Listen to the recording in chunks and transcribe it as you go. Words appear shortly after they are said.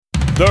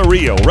the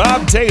real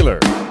Rob Taylor.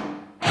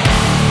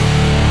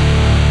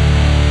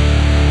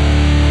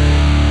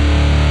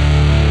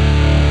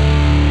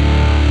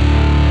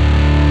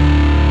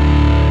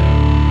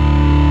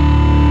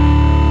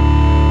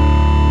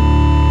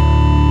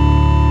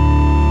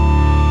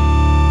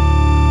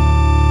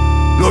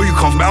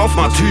 Off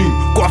my team,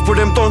 go off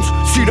with them dons,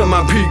 see them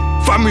man peak.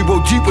 Family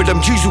roll deep with them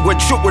G's who went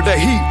shook with the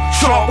heat.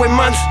 Sharp with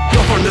mans,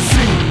 up on the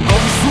scene.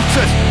 Always food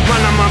test, man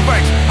on my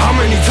bags. How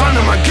many times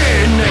am I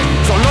getting there?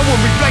 So no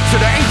one reflects to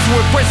the age to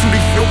impress who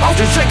they feel.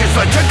 After seconds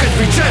like checkers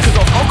be chest.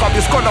 Cause I'll fuck up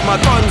your squad on my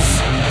guns.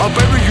 I'll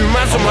bury you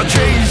mans on my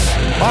J's.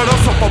 I'll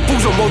lost up my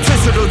booze on more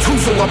test of the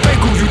truth. So I beg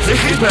who you to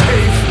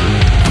behave.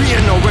 We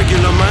ain't no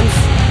regular mans,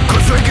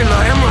 cause regular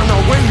M on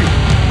our way.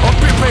 I've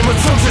been paying my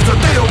tongue since the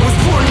day I was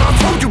born. I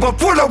told you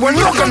before that we're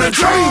not gonna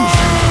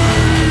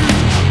change.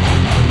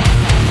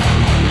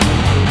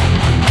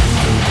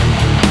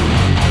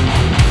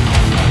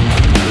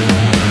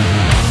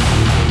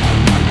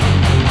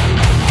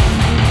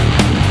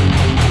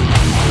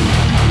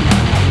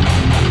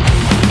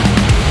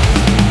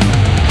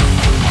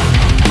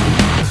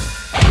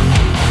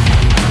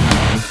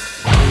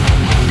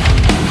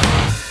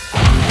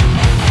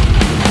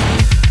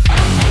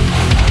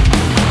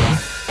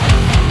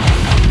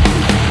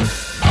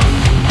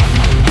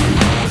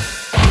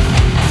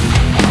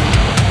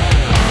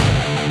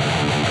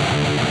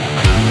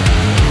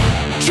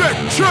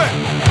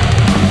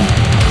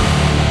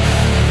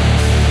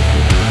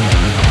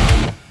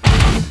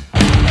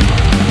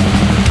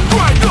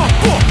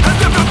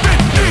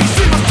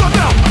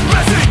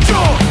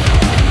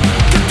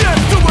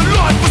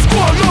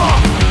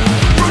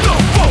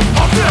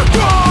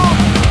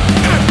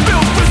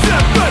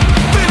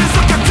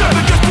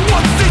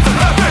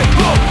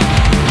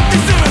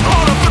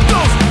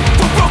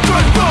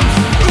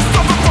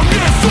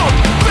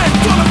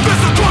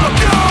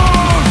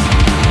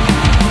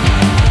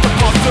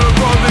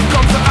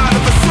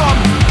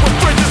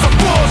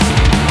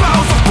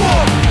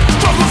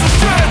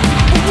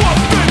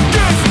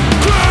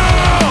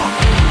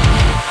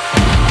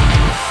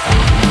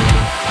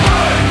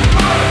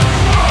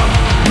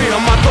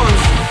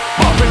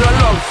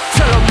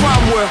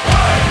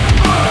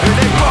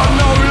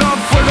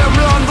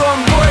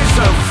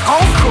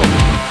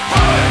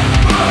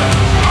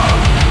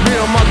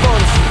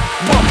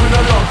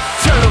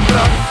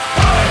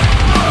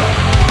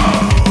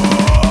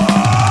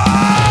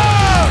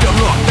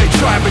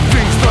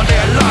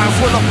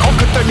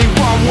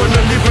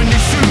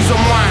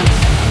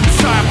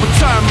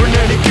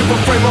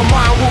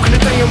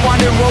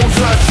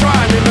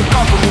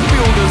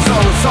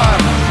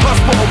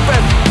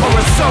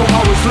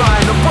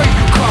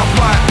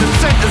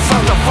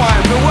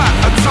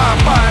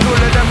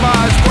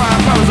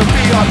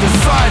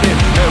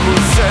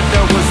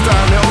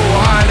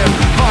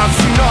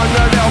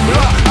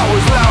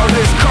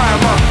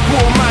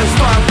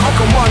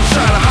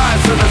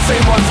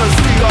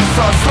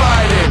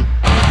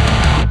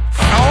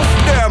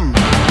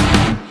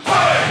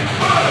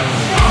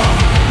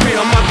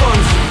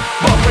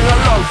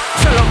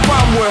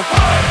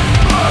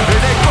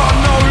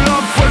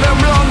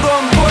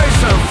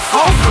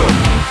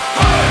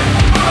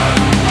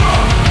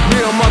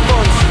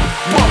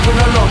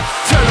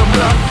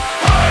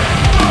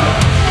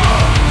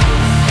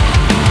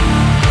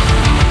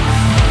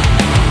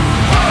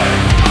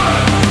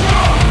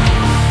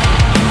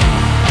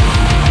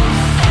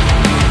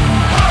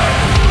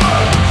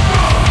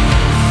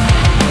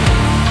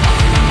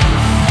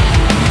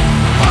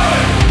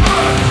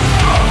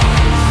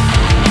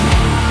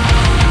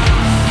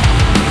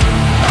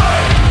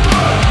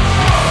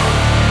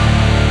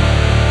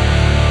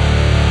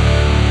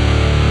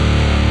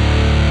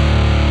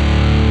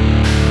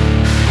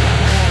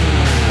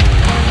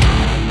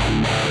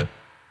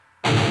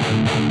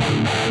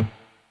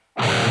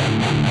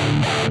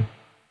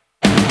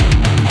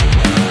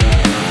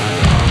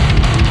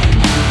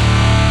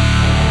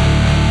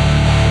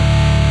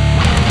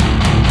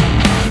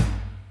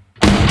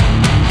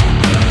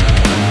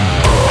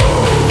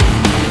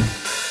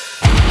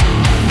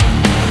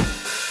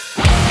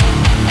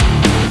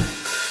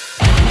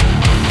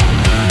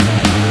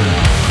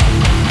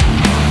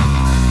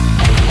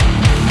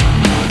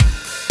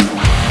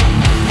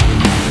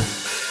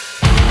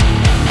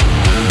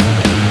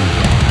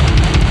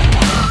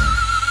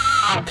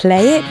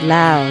 Play it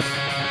loud.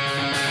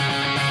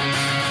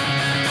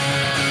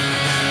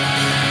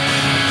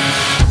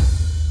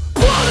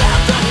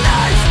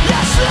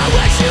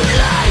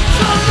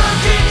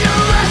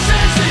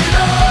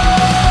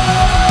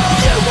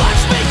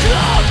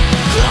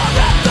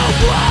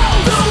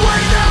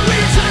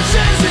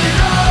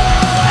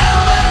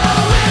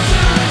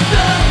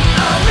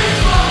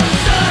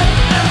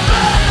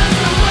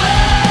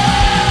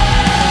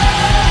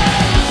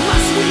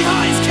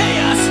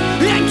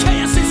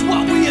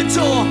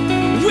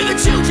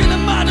 Children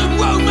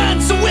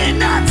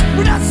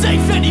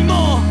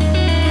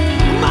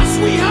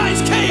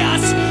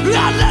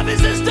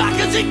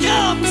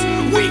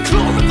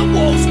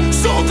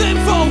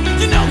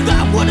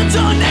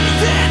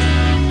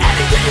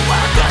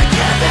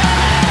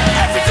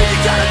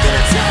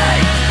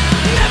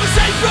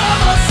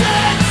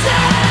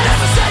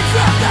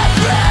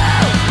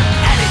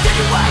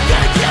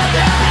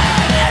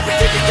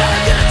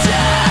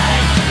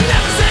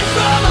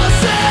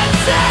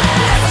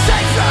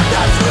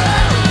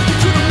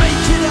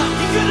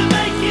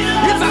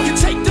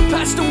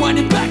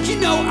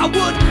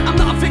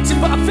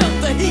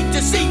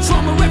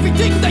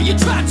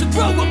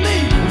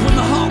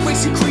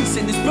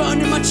racing, this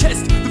burn in my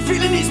chest. The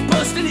feeling is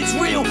bursting, it's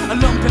real. A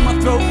lump in my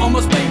throat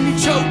almost made me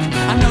choke.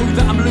 I know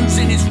that I'm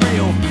losing, it's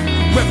real.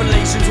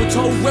 Revelations were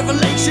told,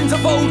 revelations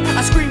of old.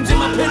 I screamed in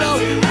my pillow.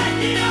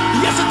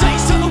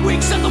 Yesterday's turn the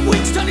weeks and the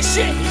weeks turn to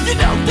shit. You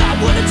know that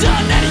I would have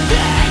done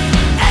anything.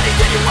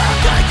 Anything you want,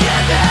 I'm gonna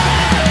give it.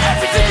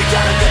 Everything you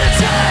got, I'm gonna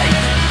take.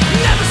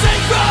 Never say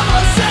from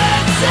a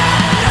senses.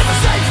 Never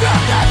say from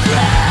the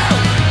thrill.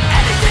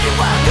 Anything you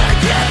want, I'm gonna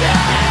give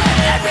it.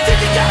 Everything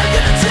you got, I'm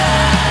gonna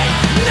take.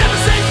 Never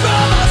say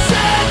from a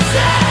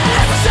senses.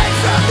 Never say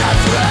from the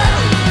thrill.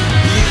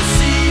 You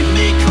see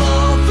me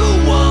call the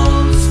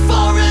ones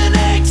for an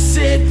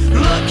exit,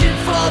 looking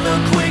for the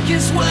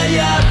quickest way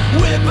out.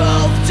 We're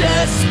both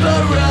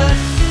desperate.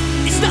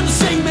 It's not the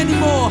same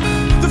anymore.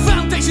 The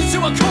foundations to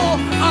our core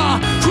are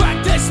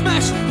cracked, they're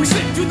smashed. We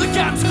slip through the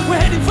gaps, we're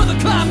heading for the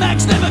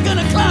climax. Never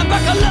gonna climb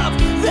back, I love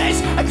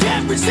this, I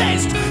can't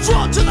resist.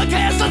 Drawn to the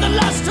chaos and the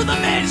lust to the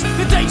mist.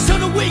 The days turn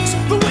to weeks,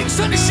 the weeks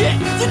turn to shit.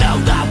 You know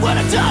that I would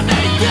have done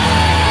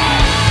anything.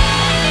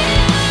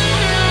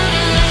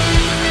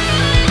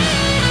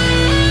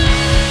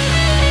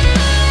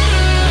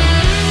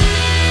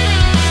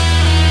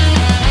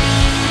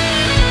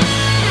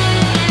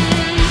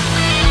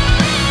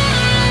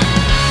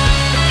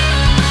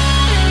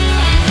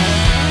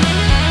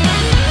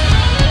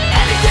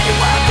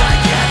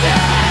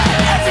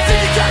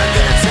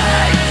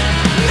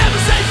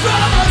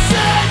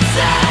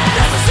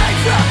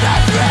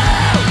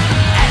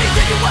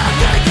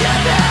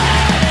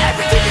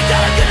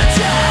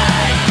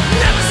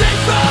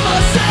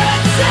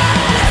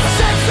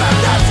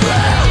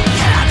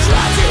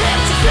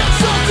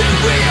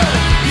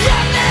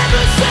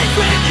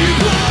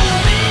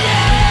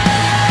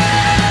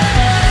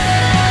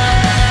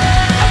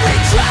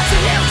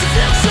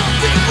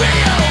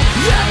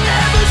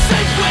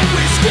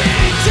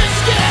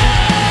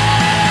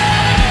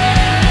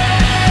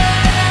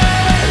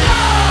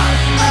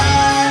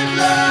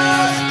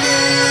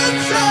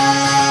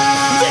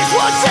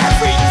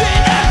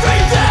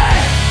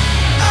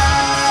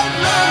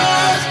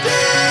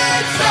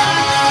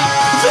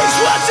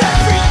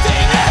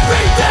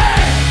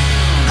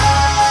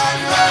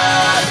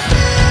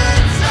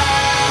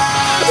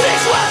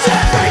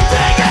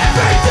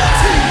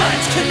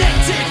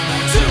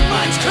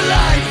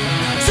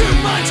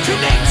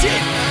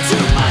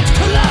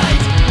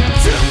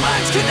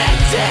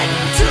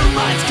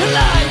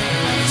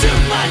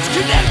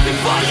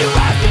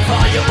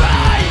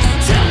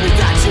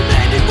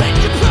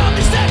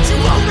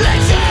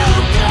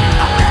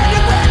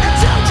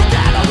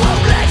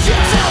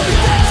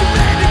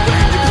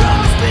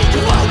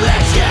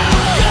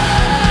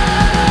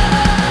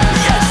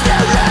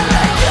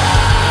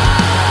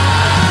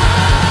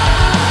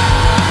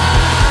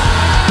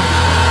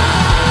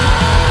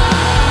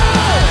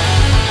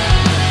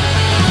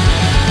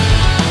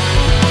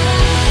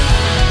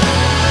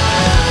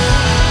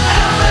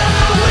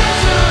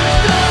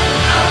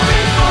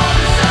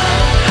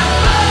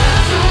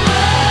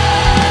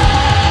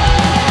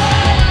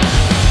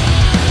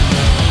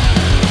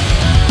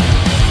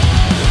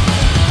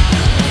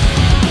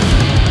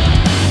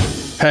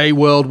 Hey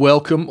world,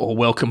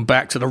 welcome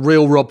back to the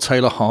real Rob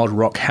Taylor Hard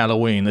Rock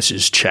Halloween. This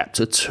is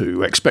Chapter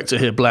 2. Expect to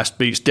hear blast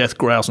beats, death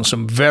growls, and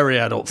some very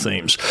adult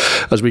themes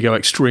as we go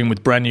extreme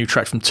with brand new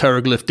tracks from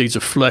Pteroglyph, Deeds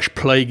of Flesh,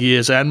 Plague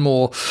Years, and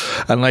more.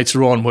 And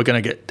later on, we're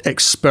going to get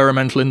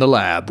experimental in the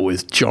lab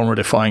with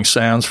genre-defying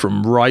sounds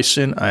from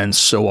Ricin and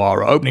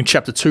Sawara. Opening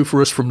Chapter 2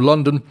 for us from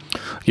London,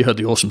 you heard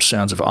the awesome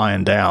sounds of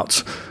Ironed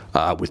Out.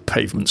 With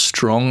Pavement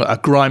Strong, a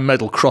grime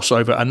metal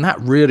crossover, and that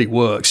really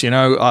works. You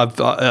know, I've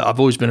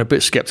always been a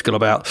bit skeptical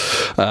about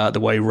the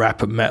way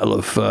rap and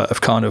metal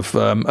have kind of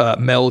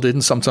melded,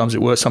 and sometimes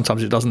it works,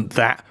 sometimes it doesn't.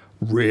 That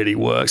really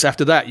works.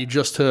 After that, you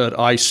just heard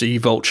I See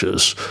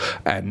Vultures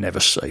and Never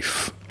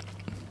Safe.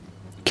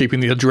 Keeping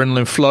the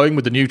adrenaline flowing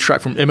with the new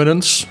track from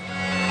Imminence.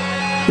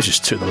 This is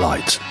To the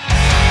Light.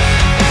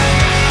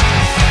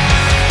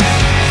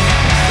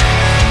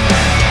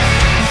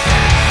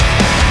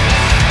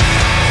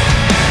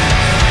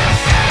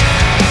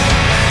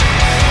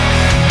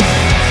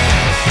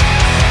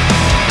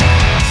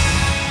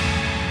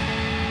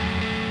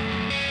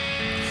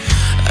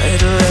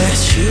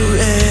 You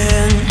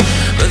in,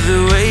 but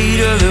the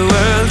weight of the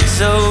world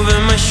is over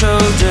my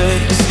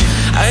shoulders.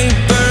 I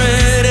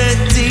buried it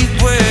deep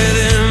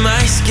within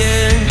my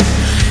skin,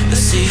 the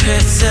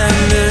secrets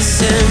and the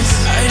sins.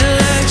 I'd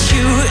let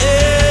you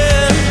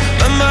in,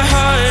 but my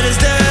heart is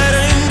dead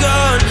and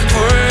gone,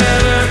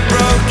 forever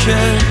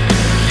broken.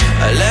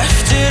 I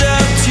left it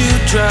out to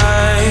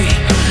dry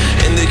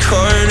in the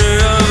corner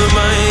of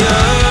my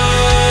eye.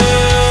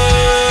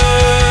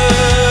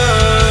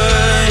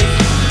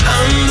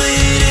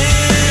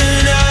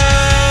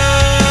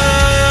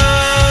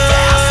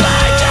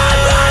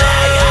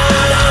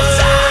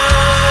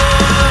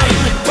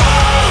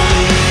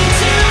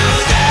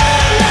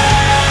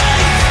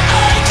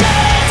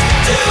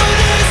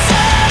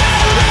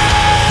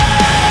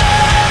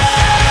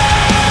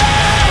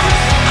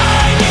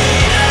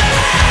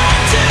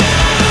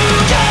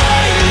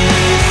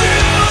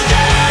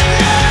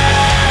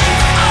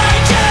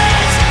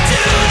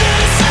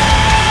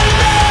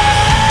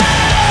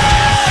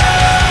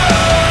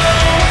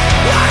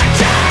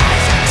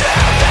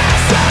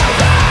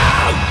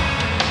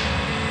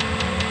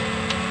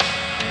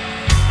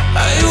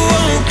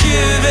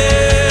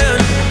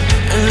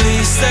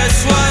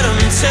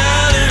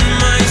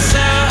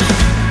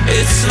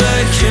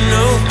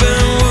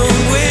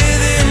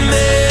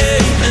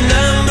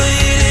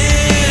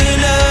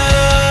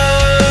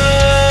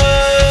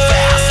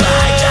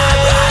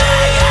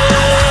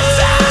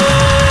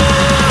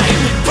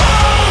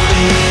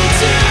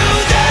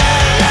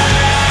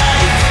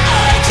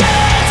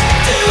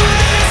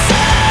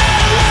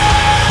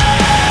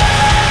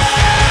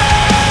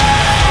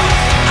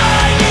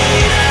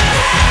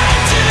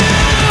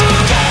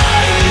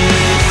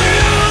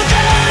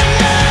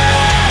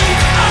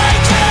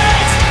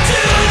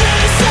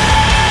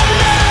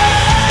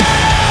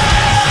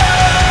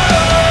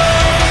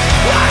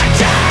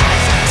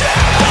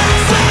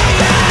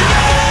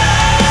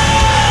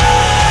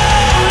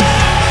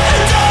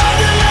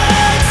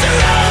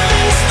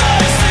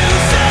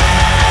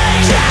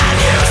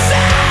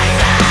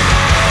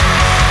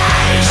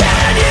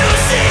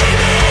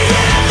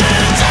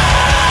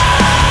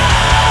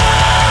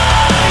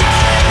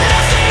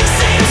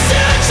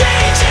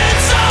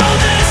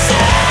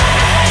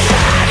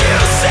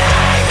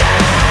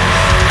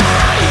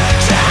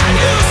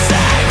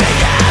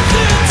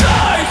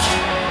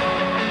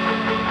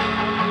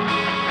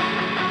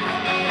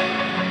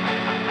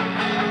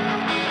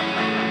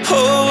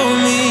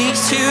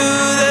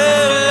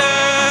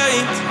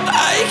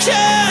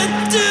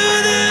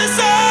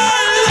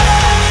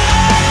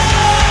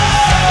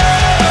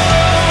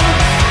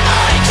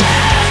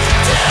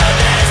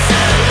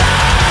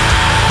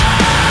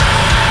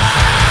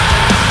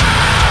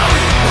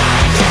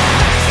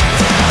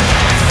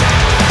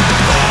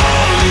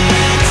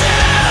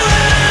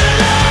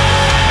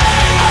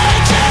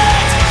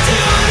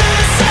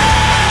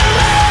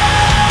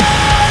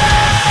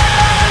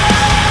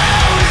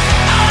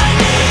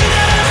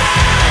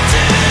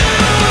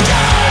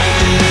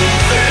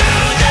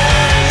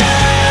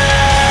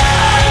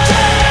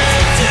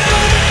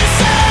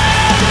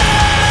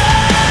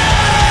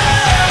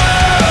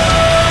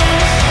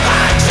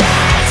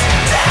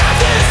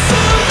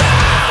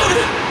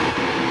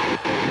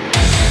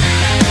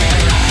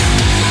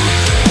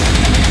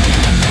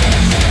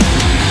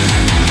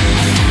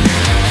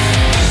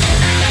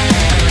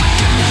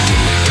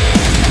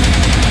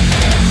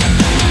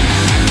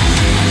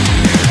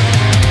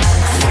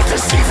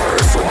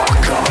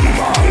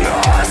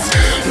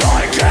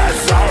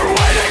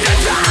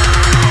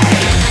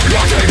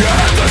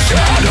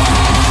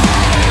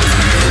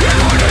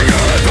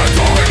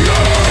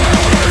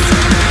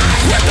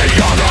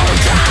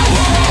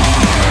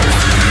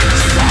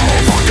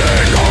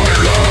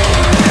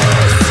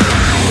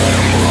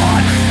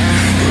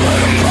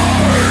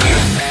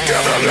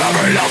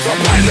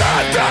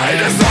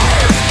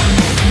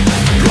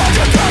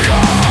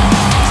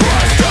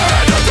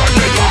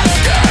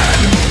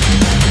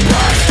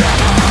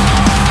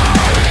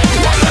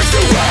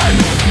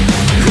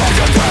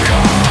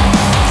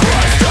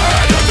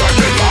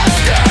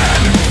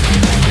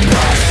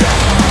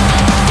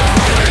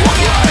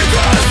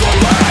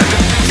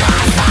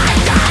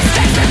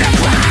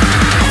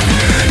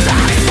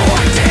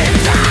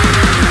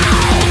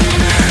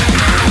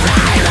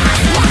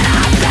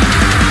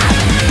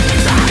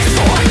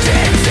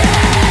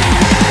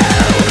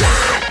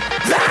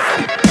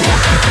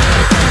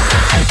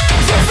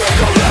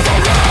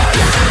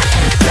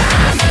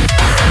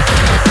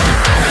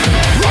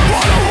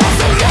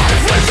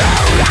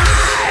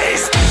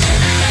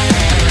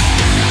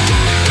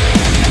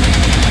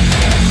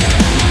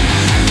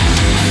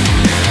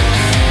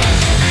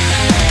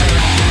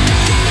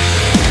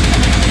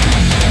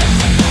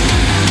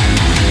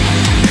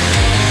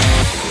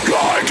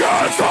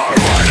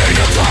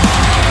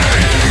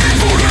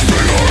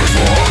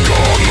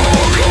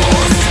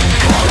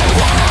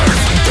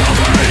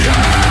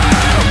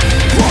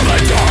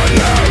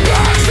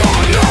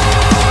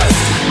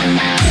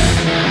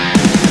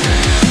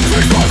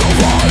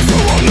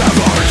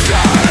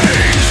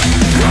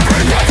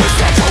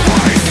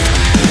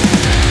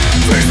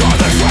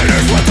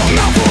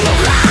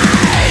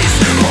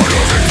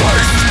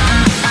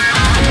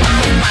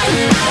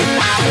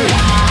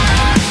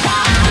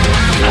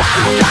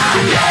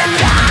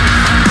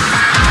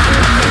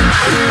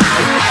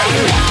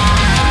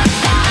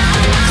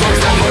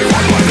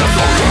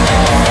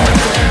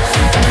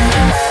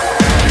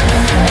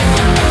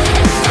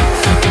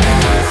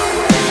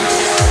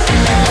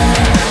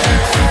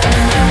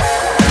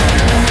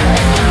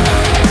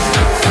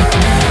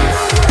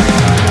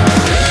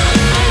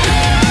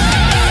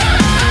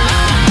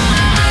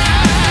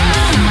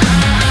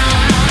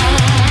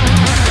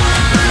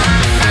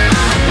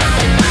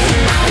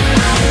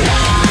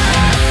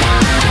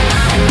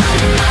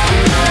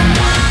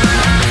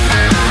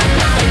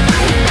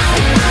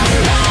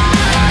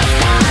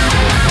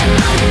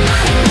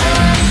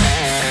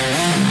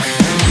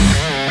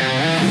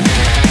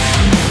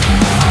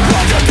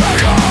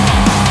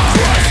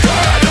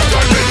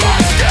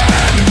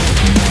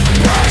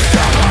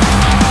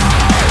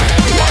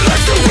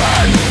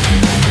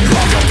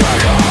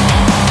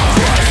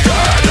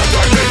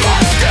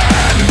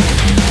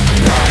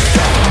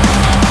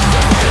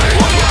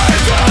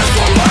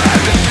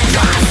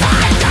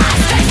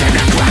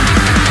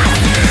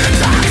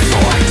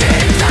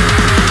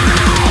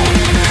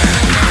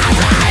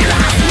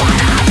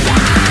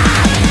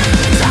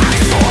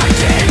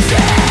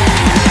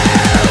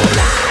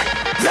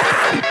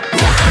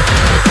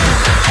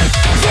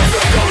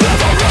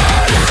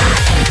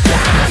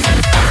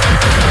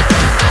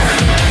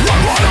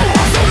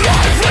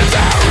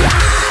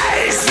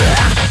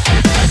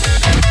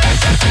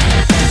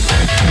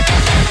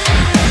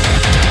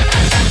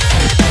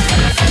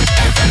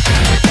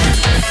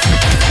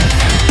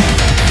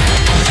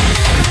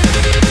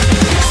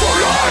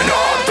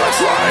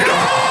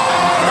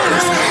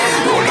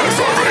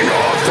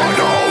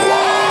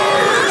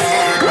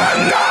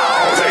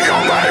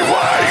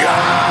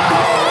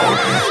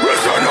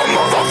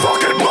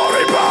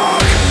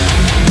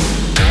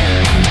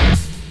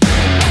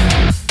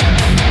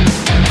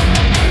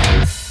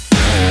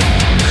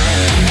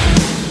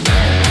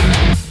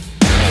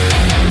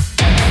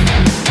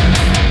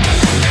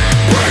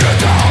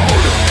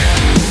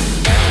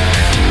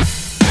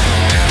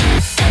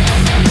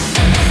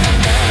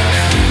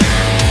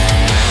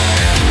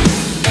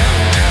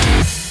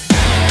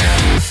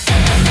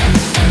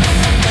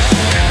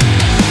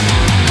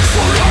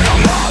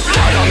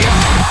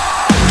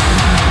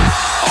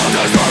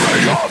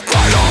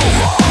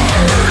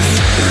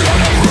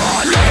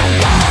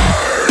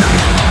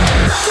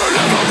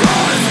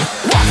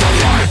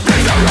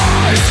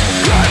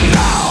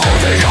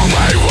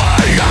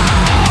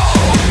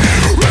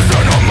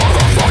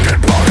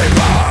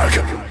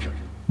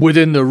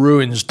 Within the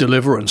Ruins,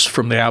 Deliverance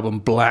from the album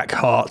Black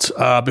Heart.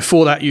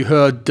 Before that, you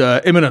heard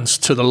Imminence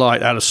to the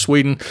Light out of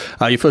Sweden.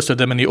 You first heard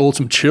them in the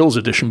Autumn Chills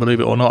edition,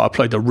 believe it or not. I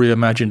played the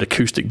reimagined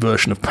acoustic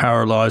version of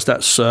Paralyzed.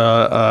 That's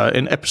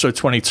in episode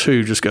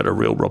 22. Just go to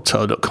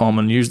realrobtaylor.com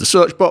and use the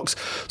search box.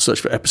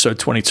 Search for episode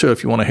 22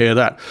 if you want to hear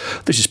that.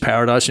 This is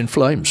Paradise in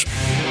Flames.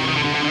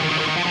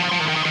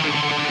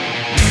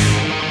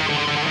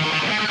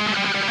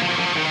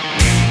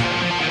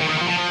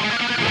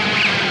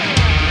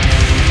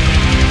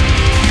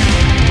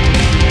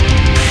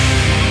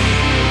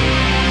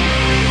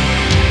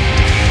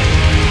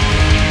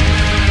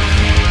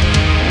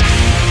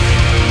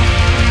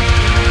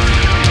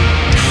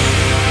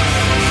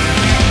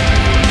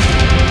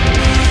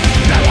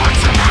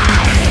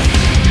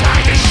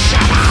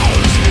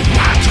 Shadows,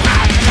 not to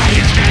have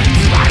paid in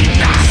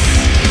blindness.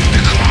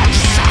 The clock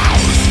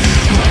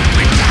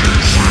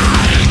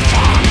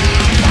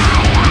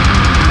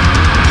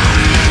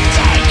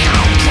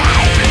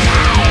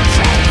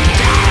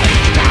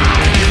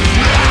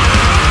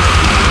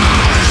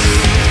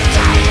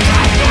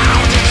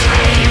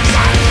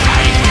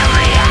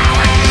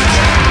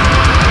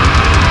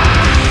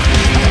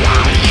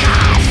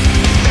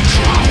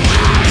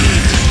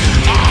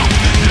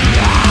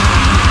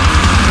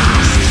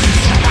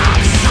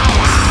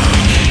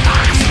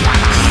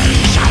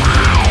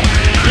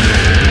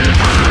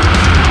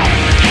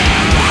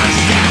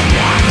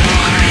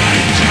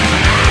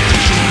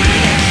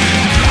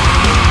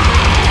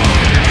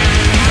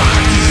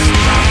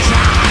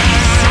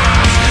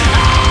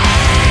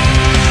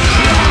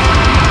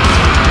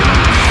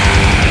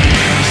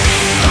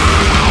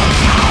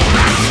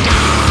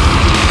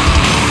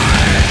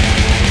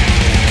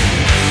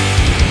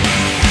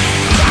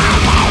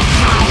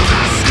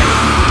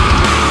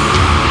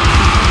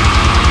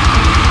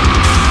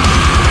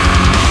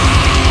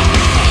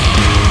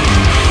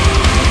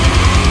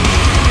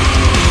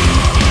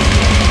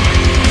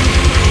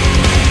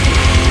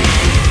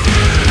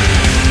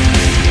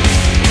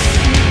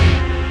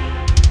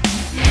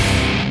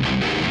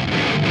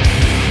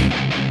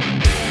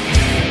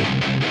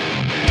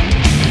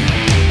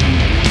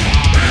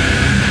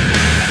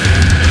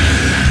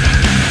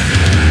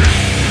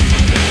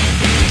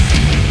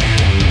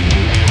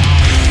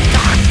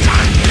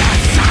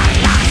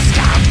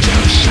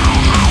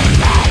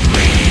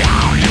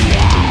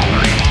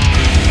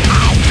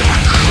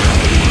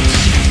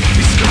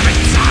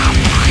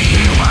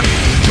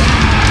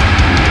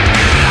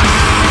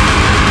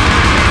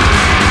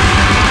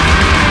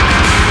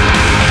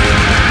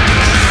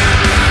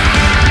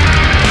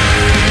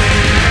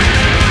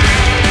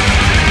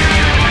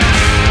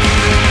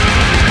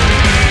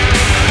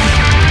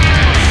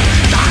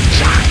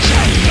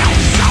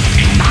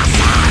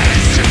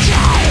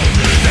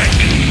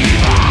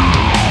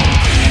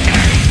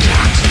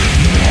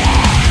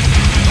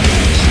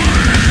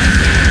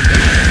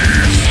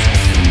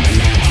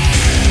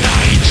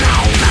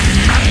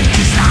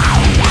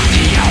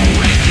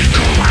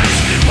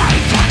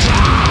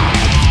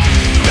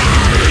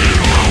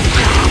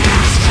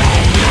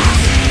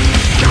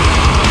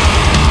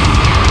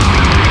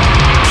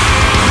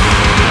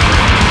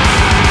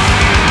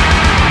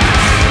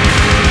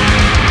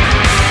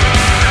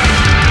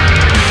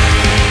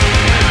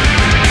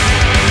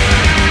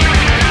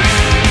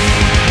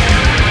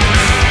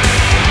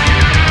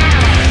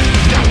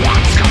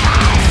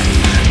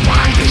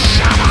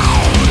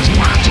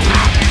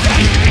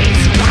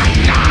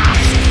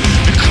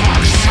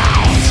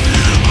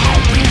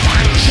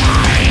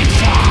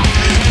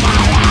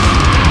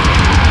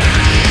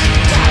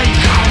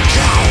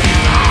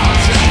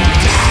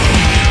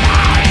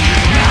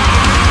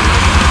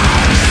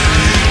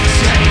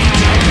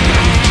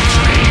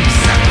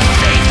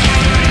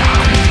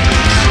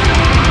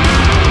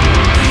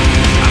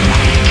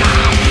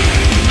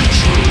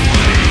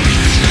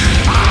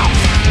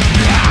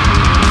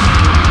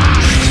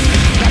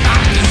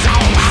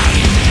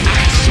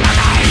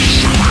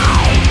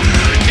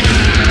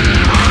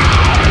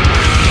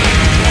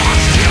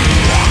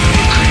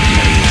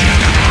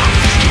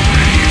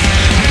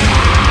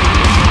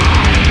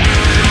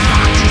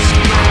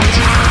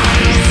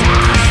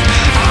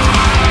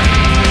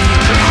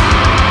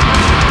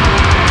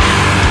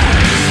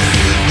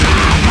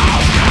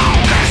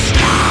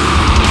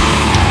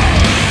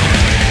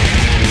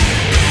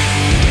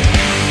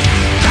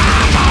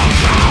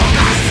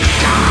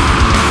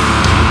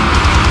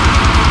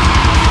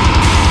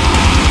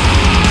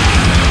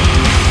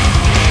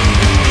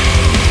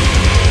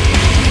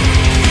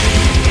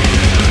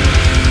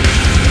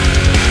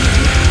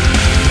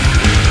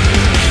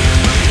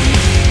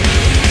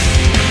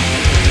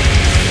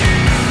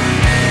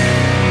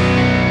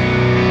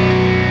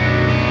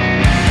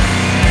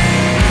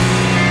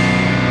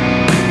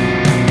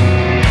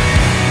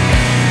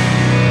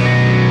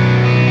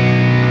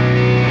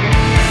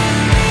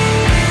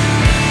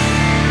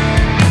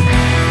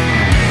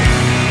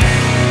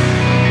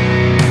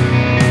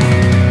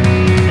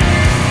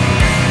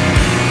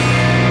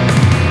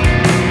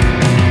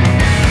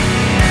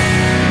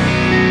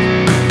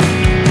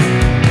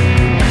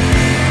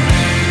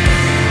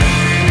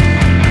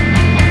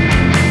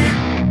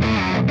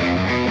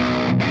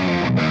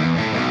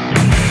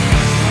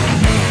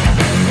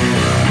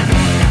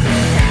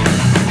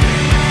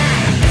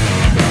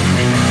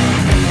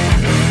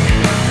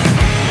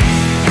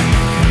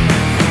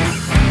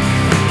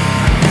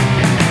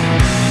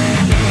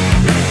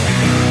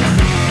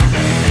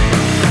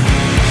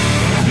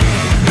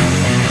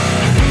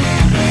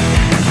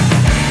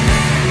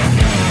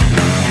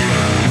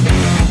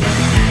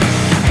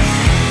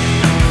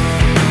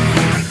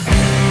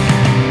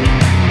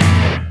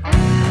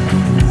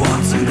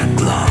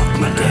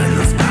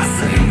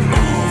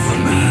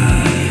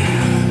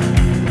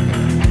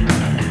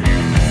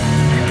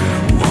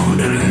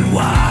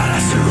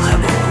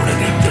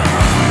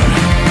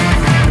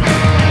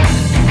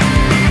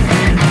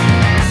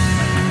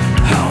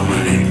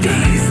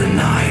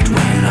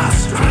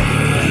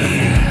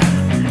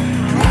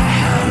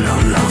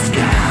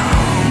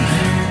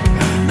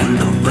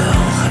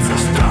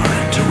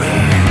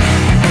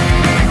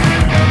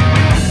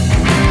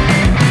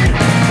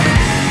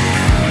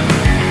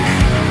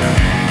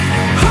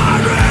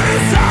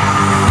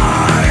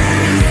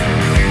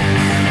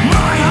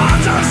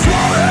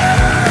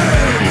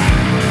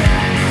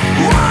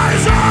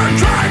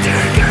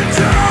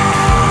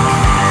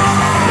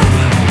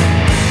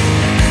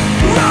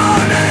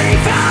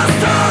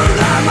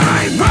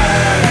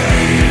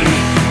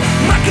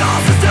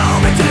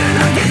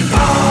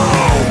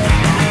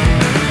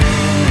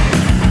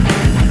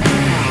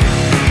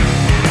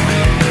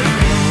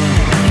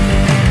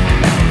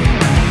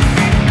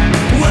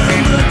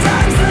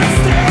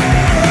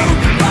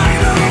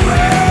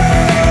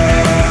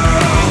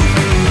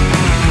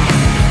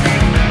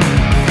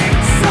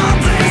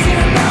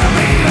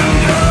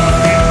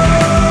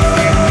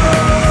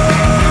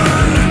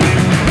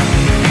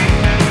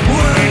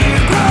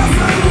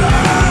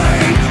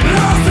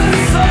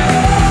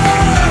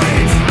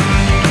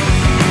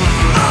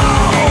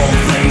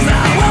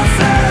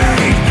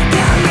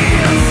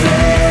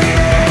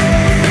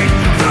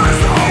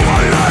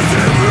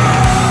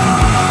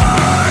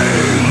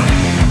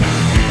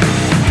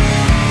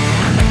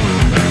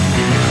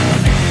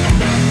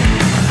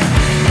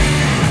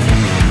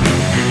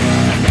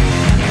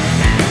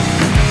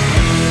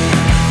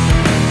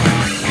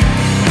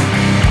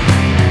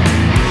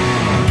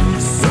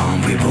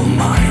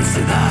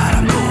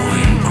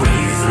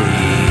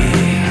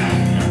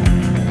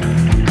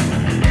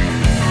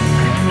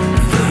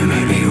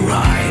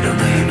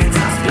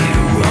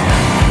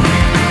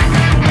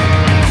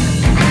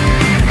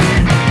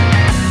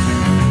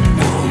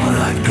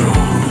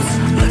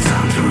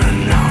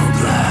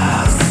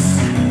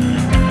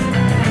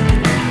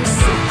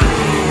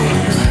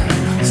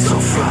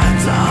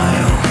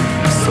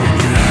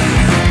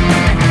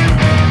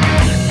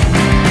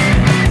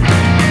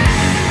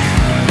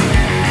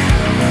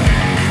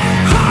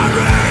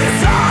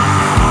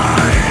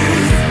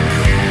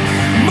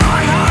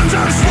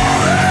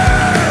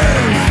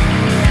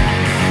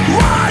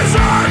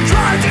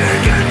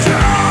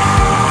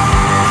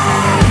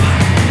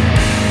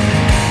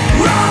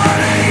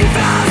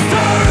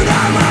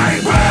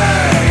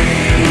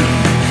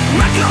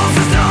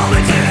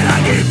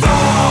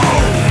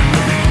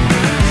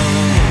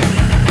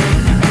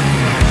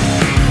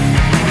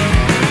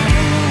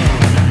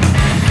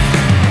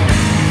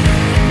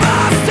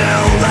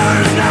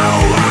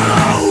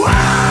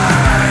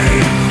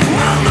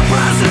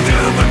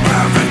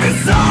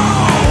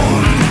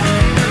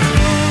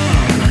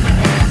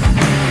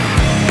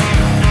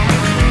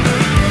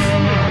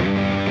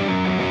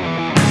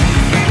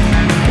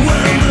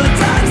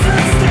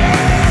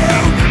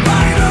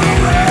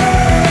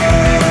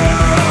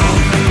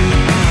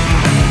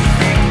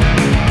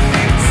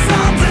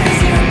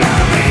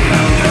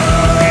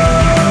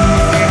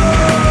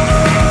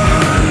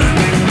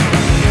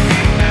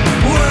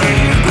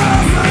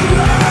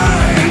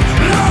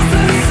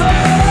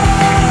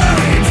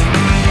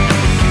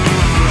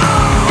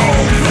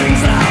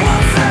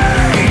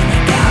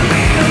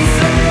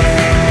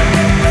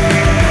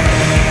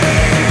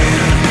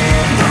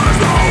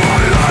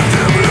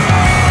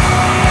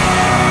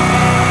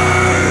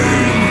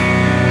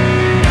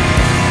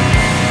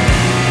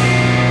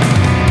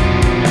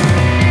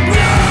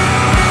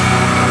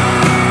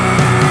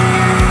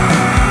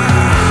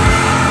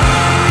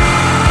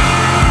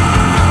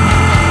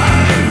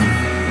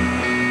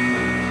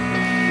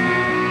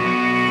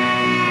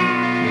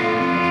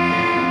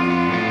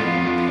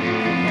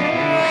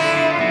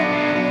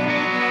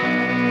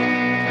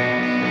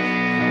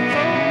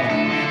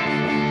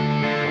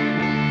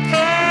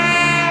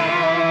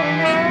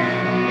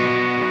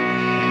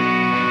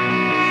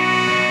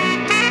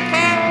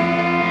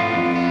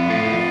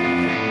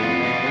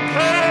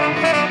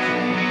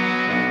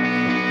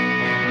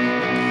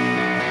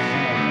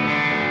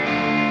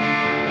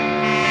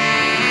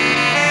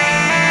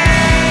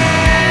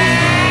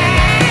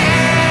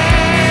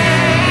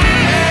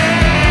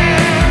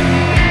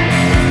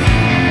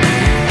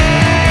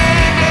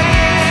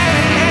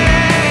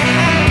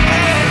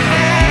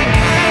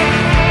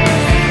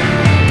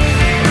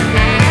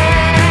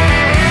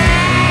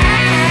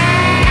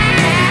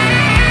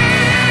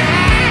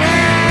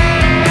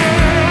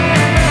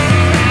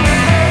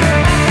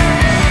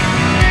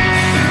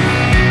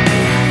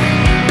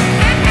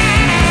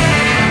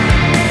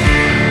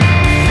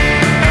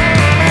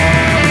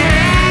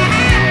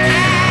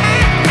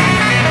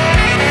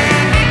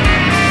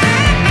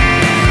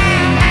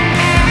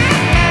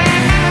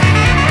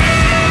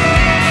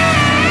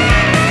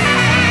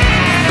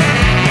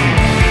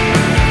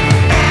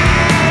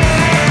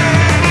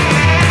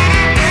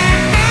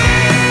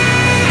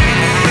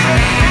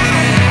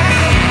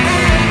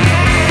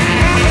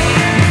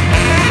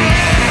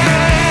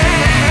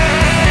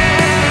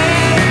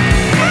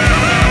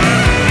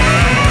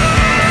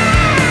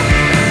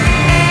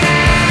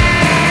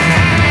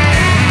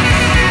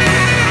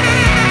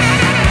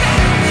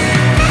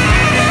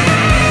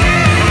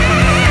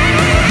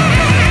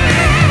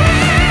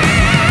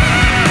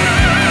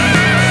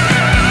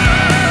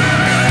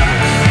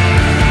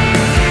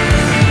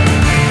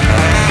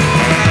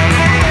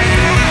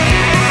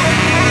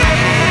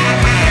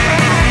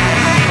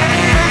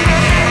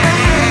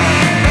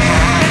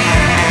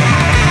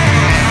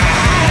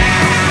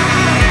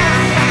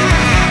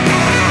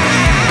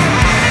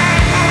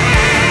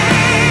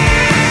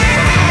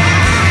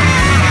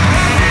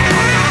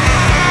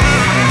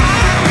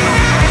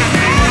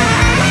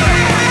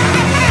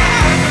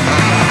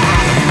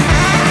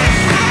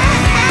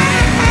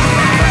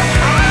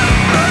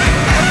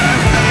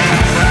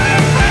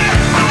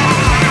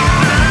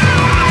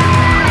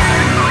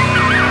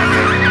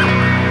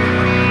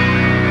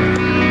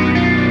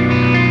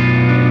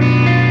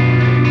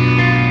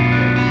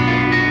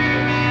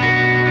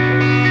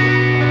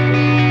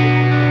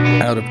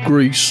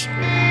Greece.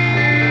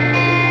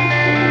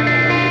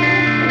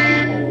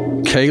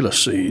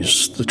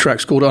 Calyces. The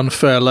track's called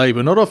Unfair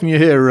Labour. Not often you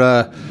hear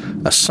a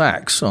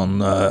sax on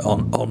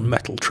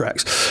metal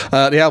tracks.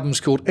 The album's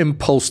called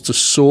Impulse to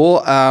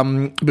Soar.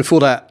 Before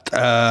that,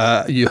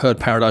 you heard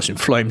Paradise in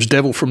Flames,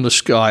 Devil from the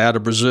Sky out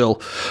of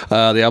Brazil.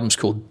 The album's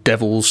called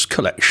Devil's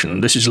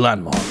Collection. This is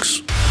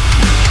Landmarks.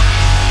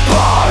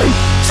 Born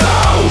to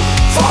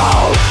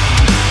fall,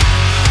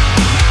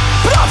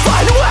 but I'll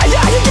find a way,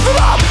 yeah, you give it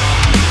up.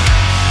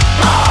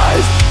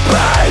 I've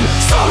been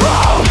so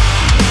wrong.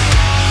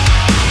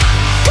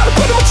 Gotta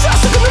put in my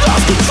chest, I'm gonna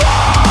lose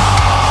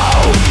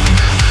control.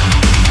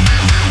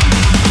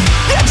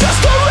 You're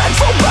just a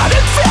rental, but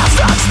it feels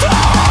like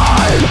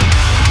time.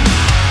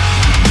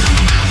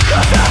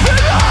 'Cause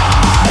every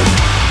night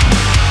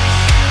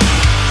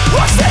I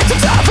stay to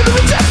die for the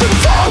rejected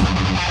form.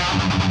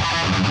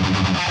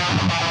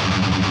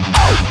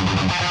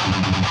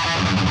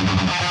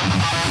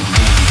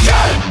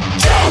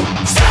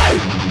 Say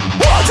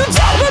what the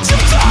damage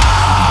you've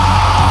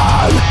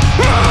done.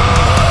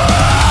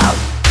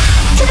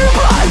 Give me a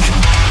break.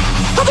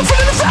 I'm the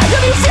feeling the same,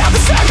 and you feel the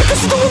same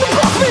because you don't want to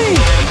block me.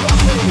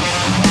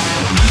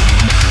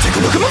 Take a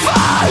look at my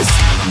eyes. I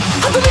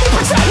don't need to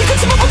pretend you can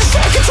see my body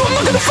shaking, so I'm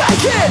not gonna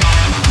fake it.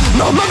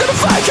 No, I'm not gonna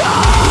fake it.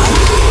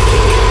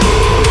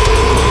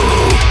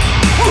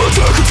 I'll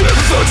take a tip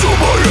to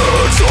my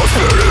head, so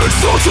spirit,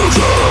 so to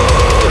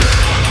good.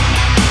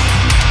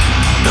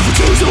 Never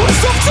choose a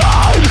waste of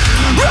time.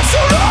 It's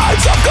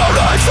alright, I've got a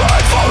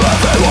time for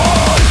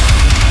everyone.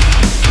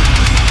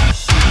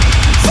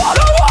 Far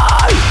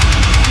away.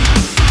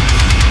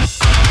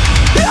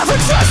 Every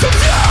trace of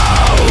you.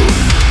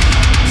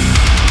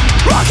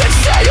 I can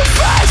see your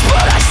face,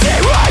 but I see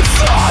right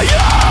through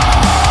you.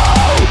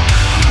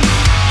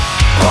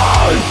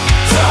 Born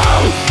to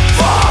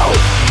fall,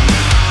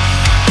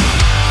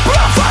 but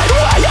I'll find a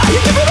way, yeah, you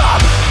give it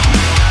up.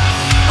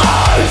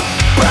 I've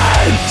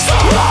been so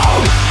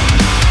wrong.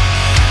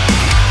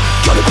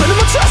 Got a pain in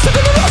my chest, I'm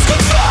gonna lose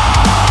control.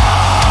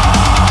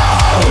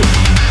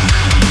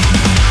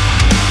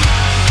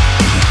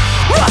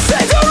 I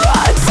see the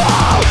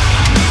rainfall.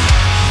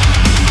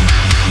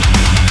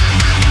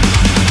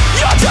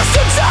 You're just a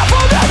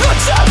devil in a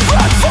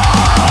different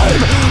form.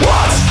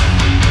 What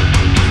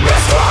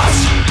is what?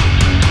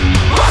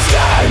 My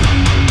skin.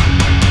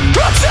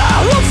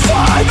 Until I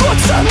find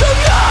what's in the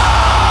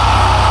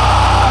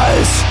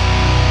eyes.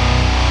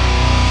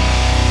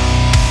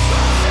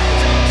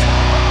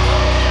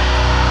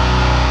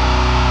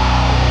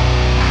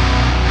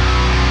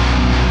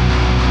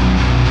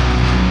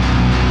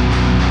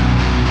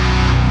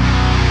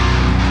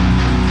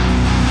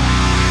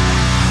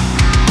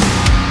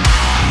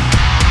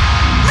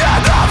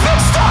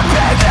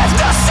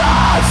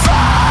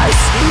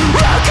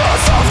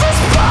 Records of this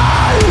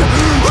pain,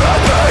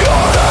 and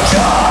beyond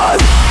again.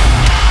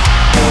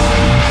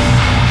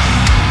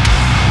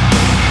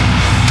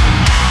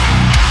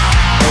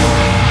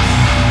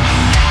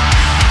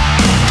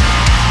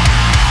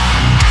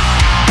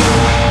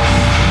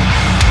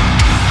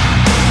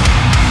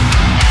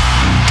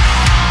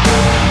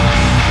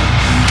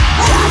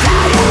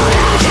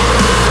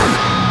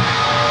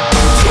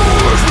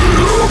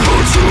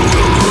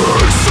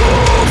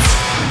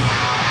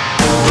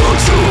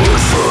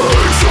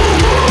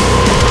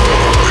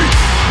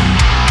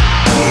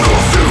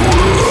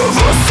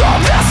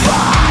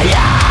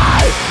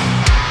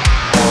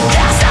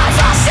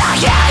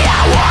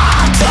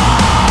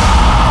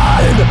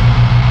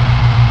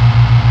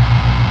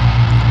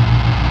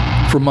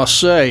 From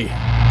Marseille,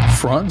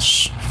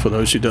 France, for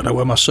those who don't know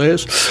where Marseille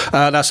is.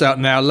 That's out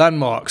now.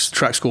 Landmarks, the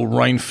track's called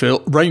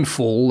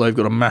Rainfall. They've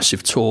got a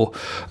massive tour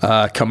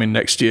coming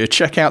next year.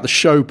 Check out the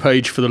show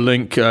page for the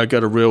link. Go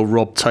to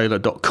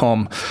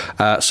realrobtaylor.com,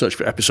 search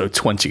for episode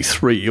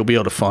 23. You'll be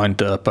able to find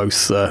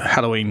both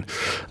Halloween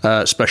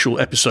special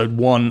episode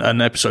 1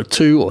 and episode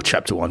 2, or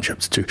chapter 1,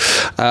 chapter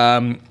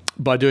 2.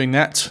 By doing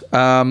that,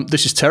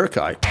 this is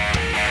Pteroglyph.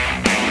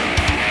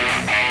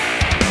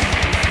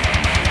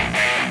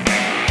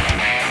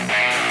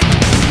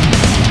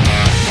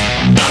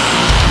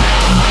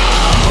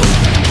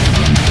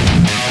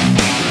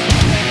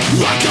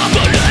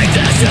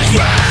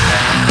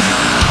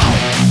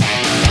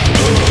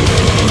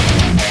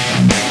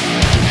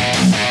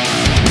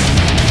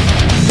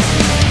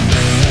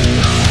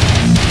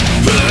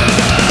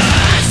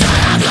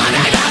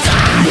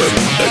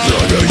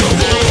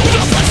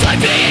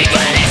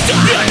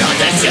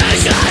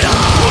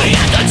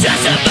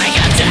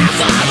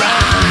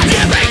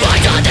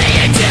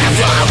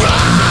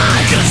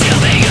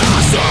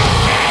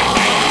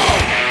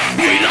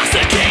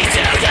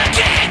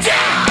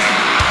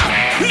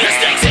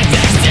 Mistakes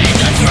exist in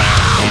the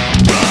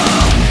throne.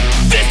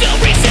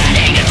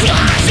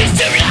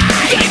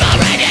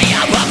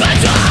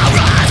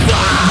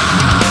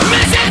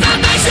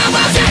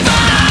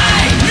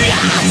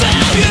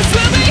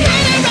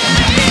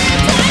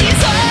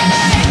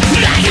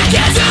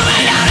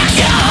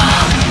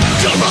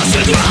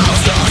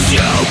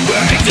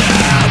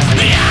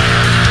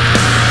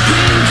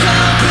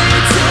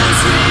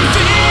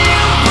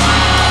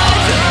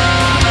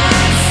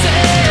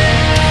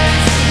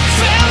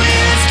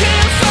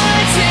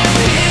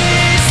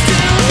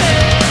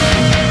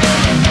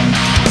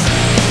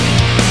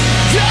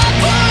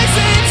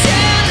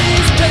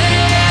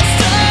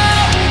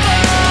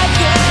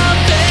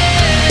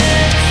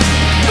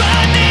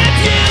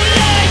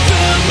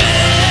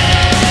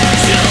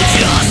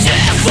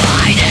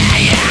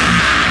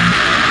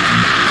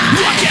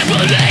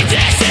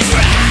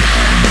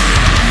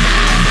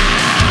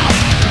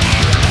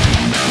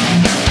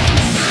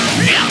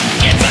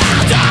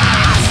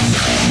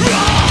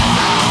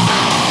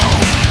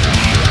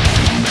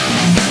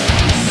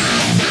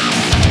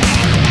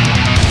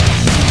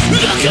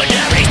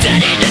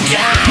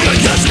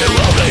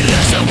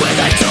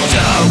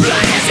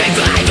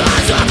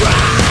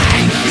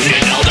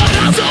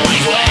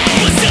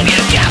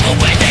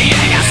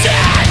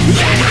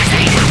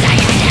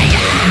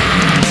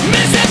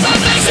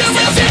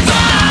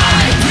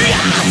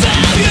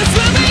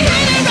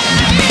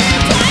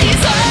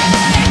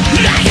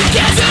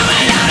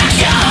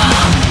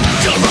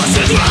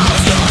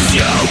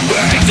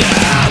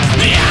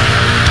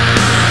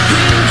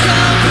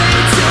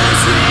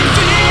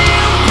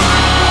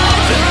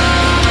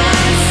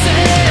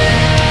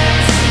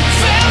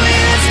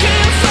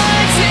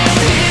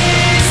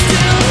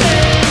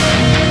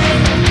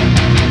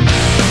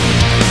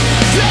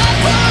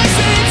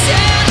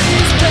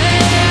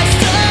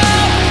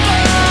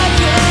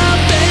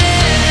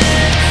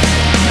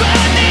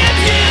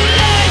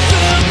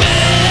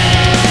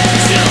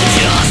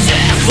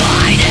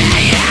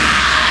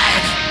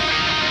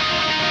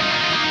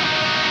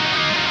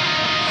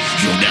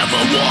 You'll never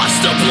watch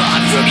the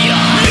blood from your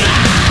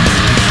head.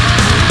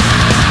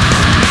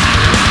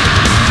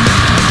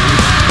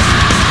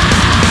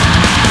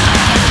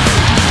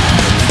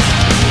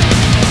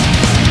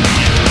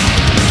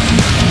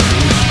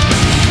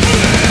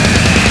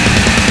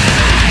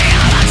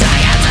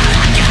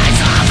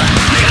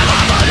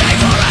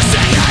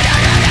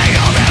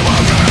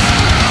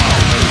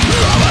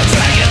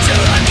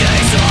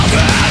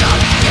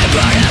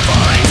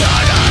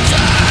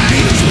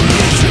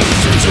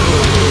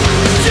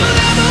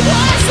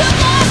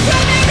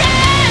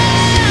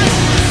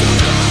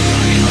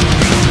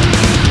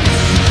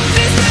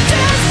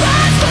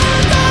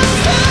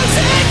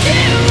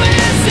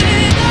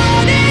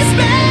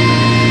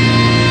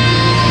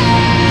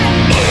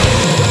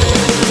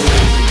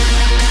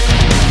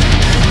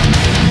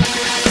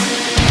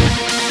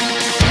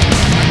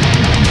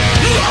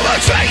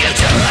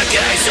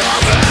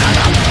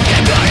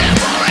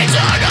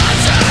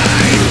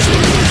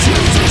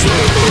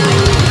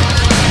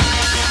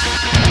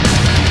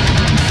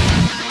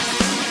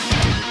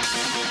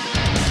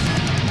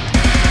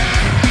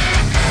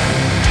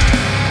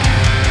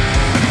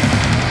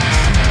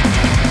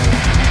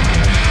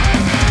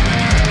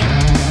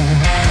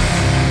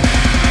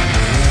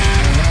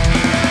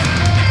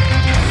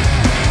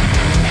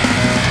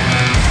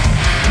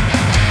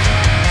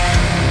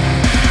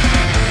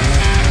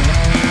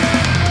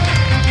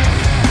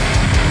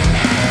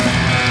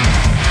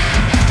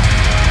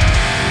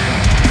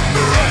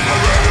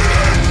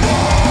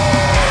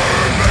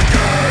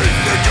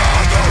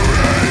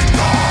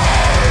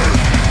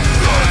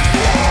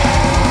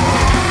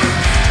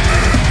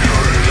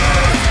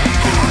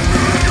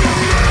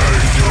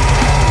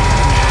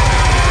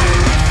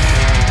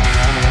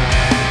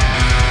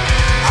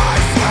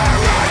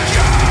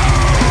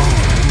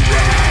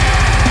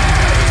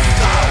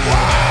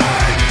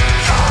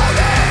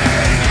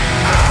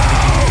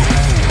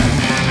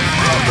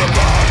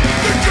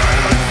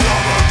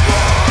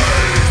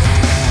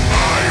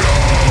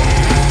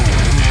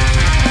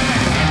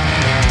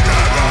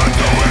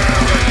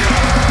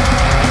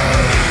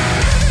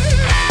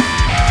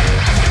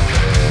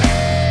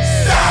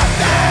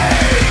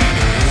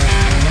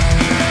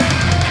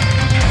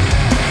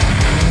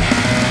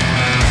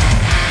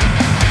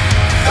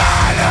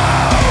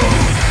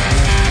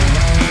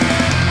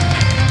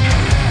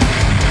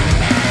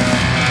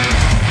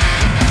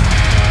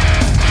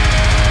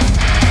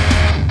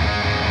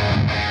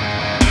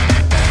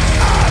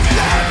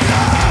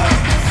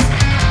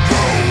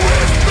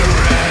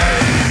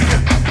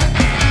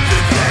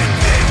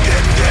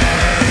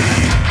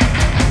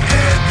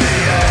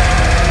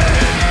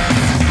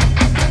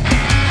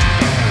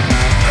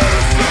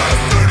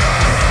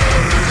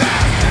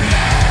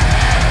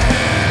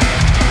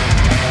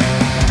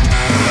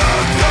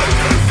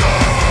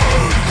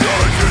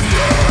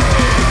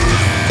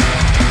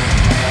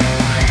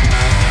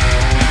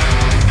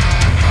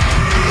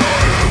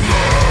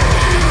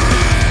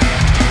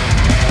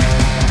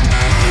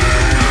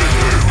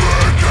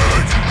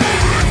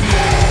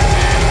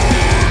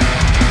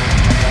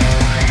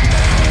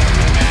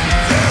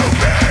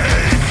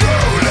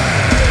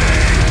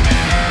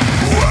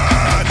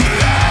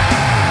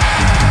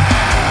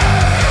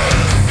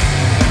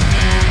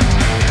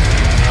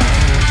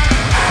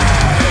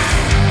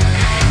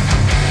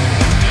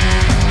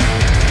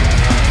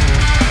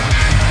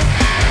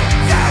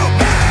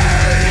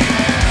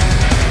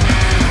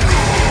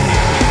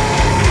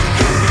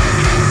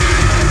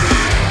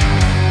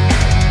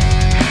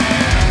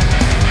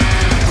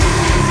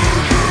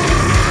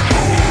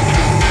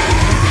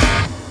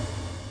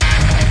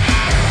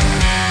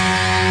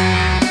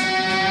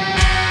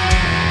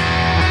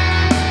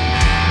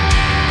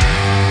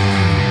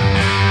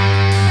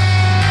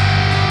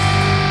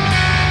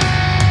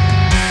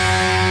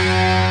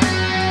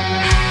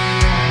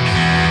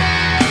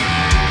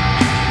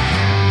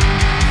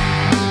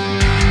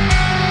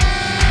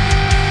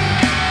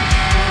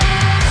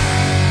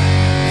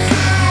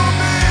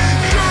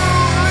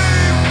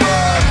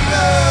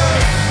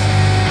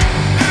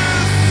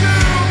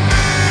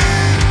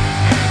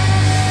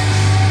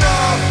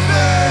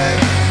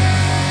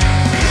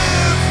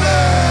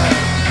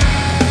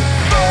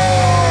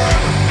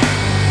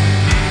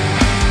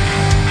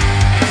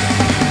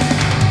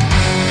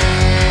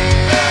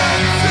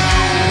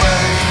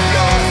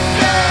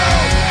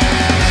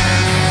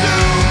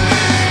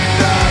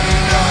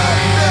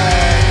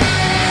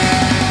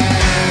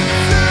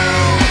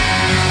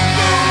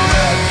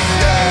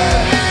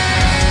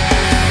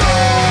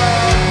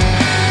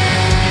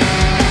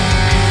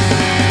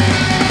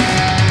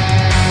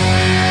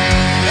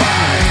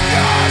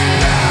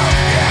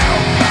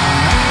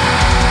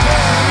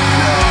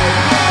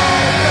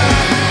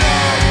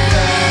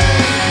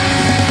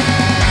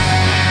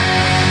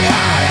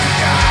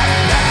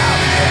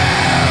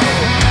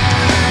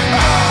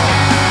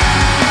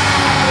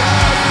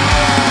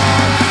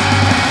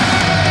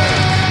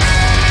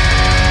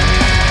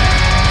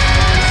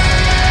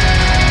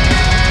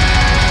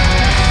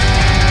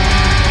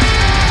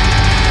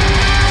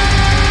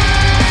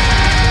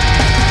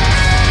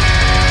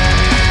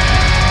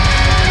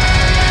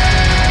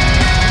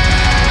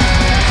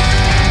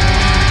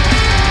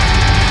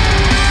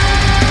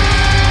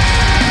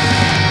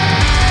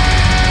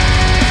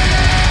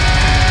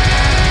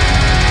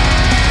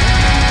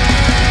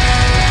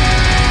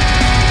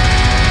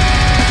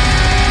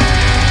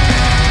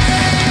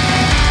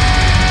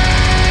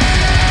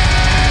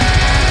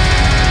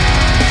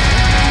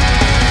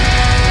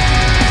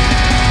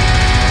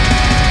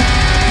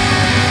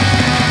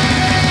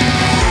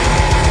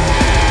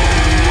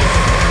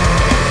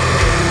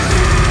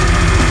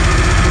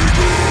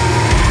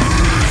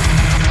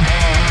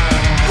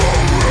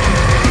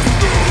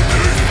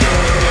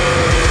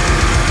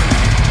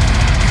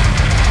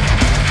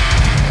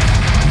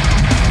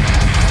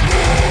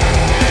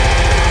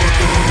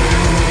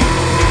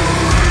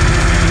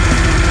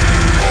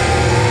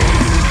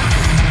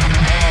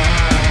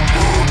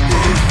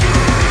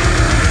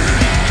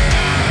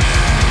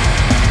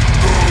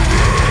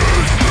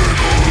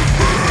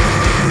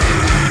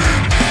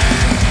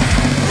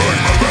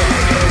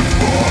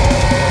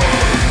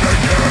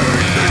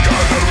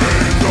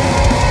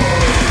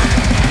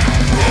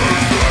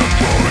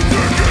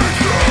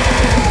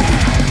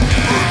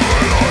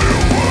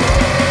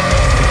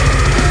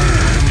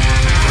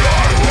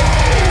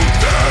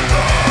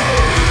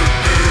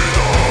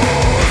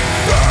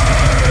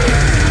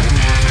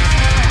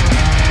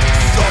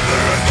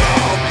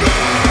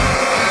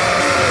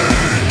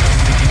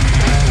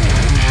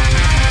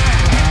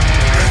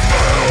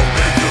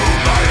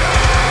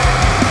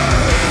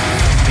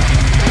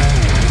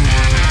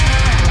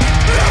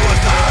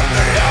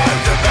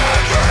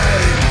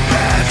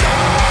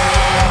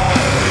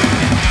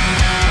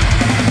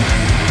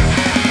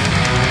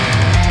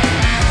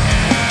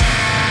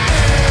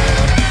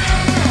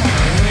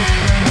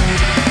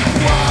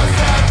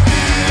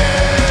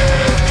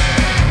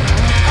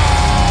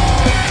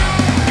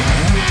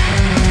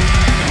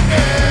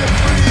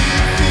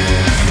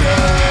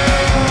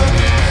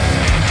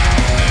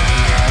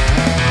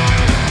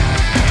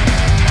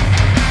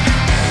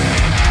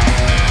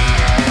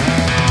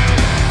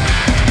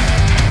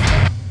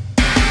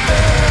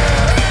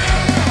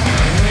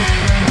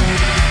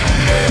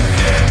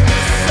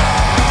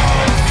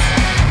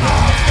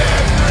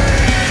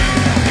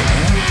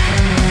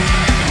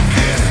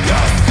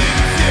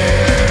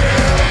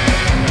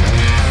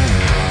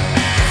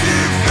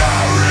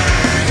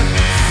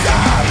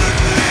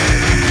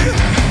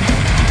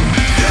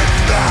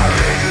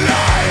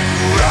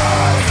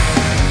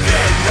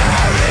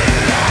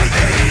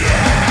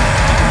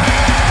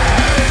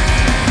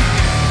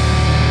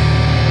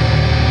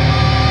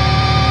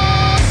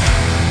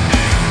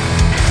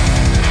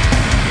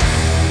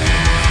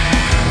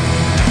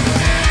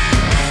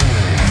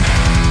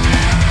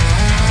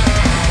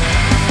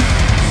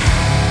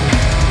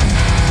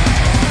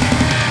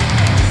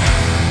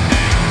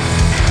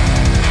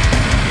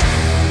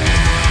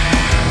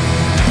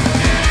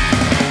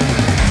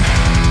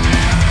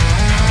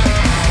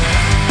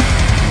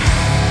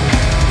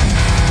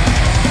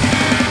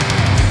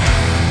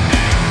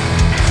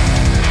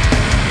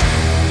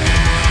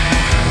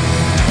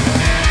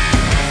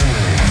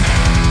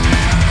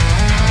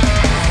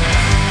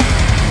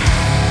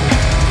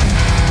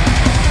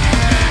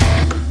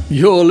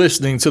 You're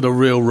listening to the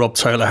Real Rob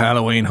Taylor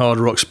Halloween Hard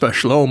Rock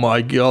Special. Oh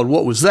my God,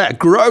 what was that?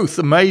 Growth,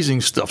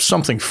 amazing stuff.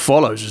 Something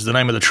Follows is the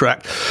name of the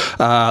track.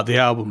 The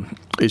album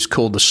is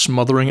called The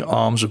Smothering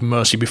Arms of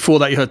Mercy. Before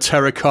that, you heard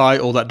Terrakai,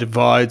 All That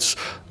Divides.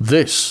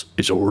 This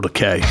is All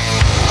Decay.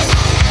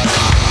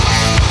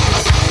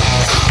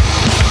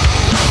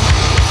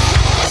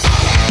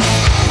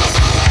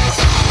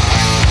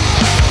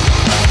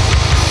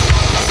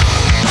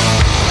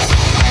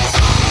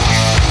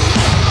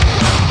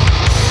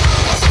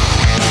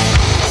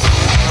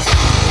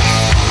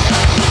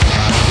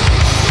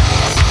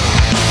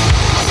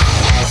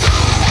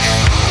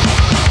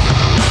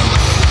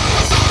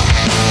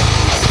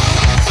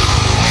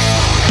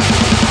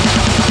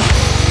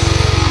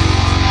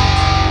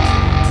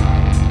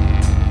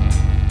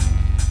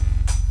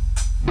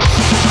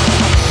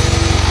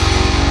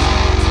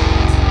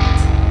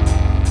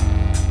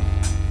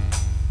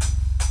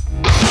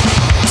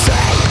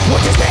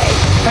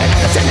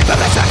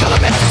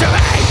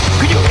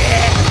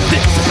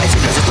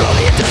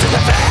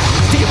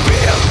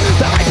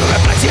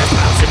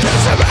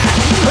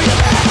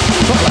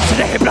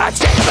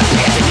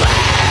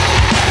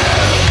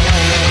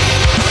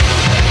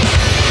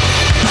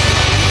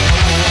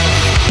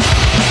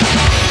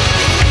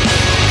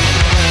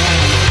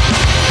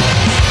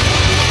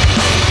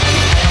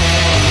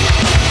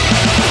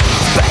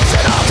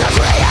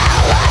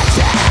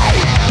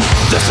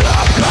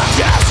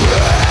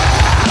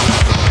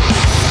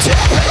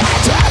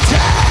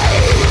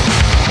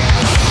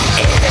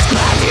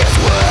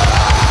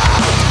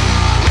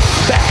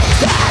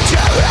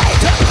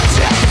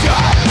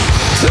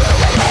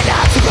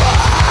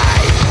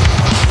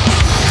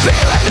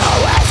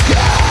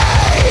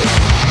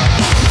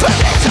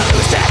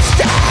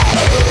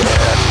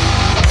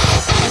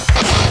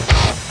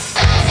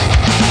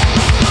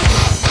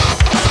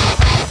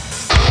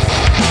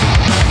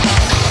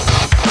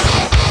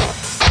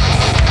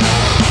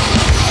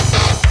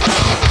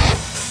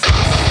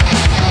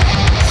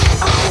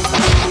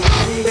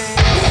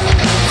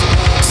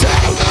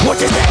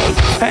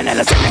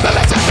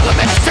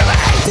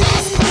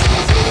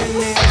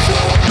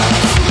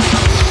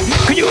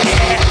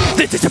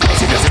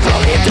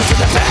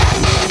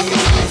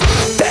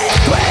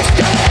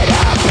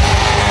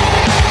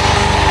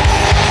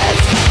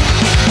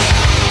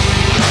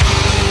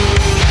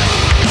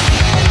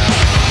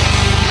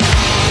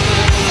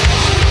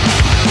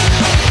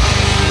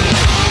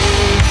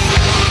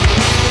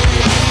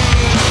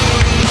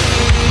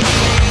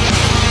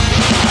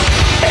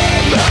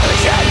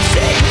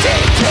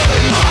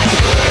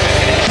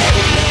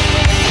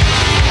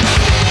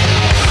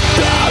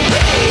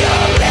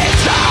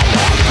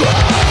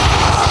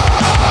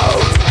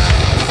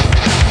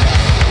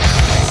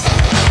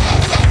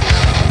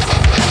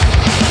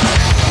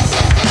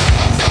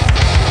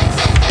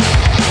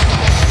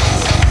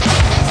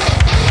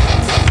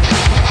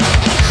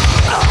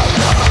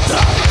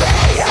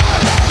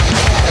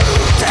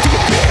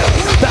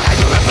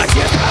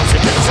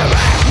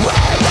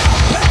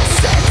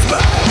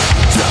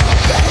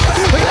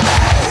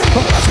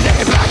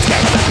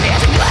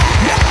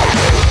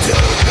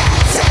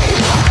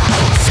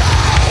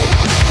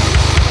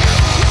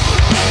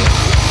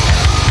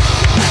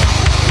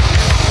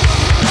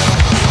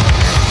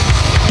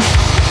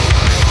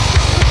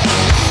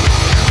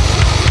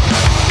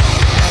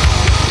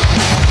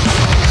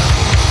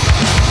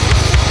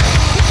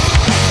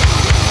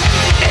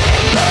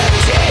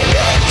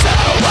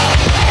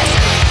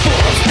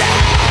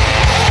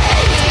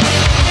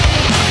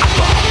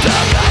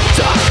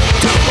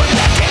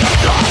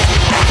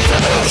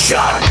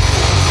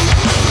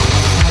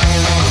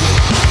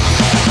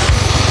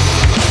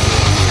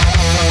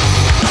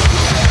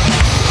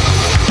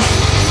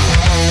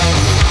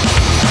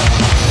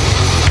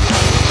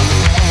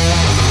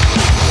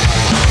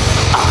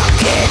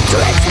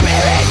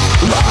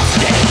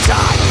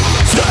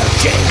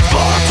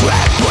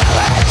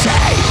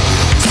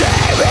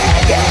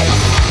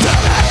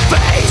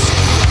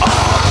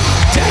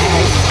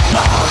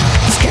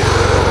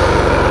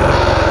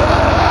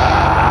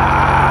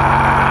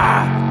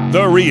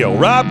 The Real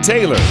Rob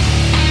Taylor.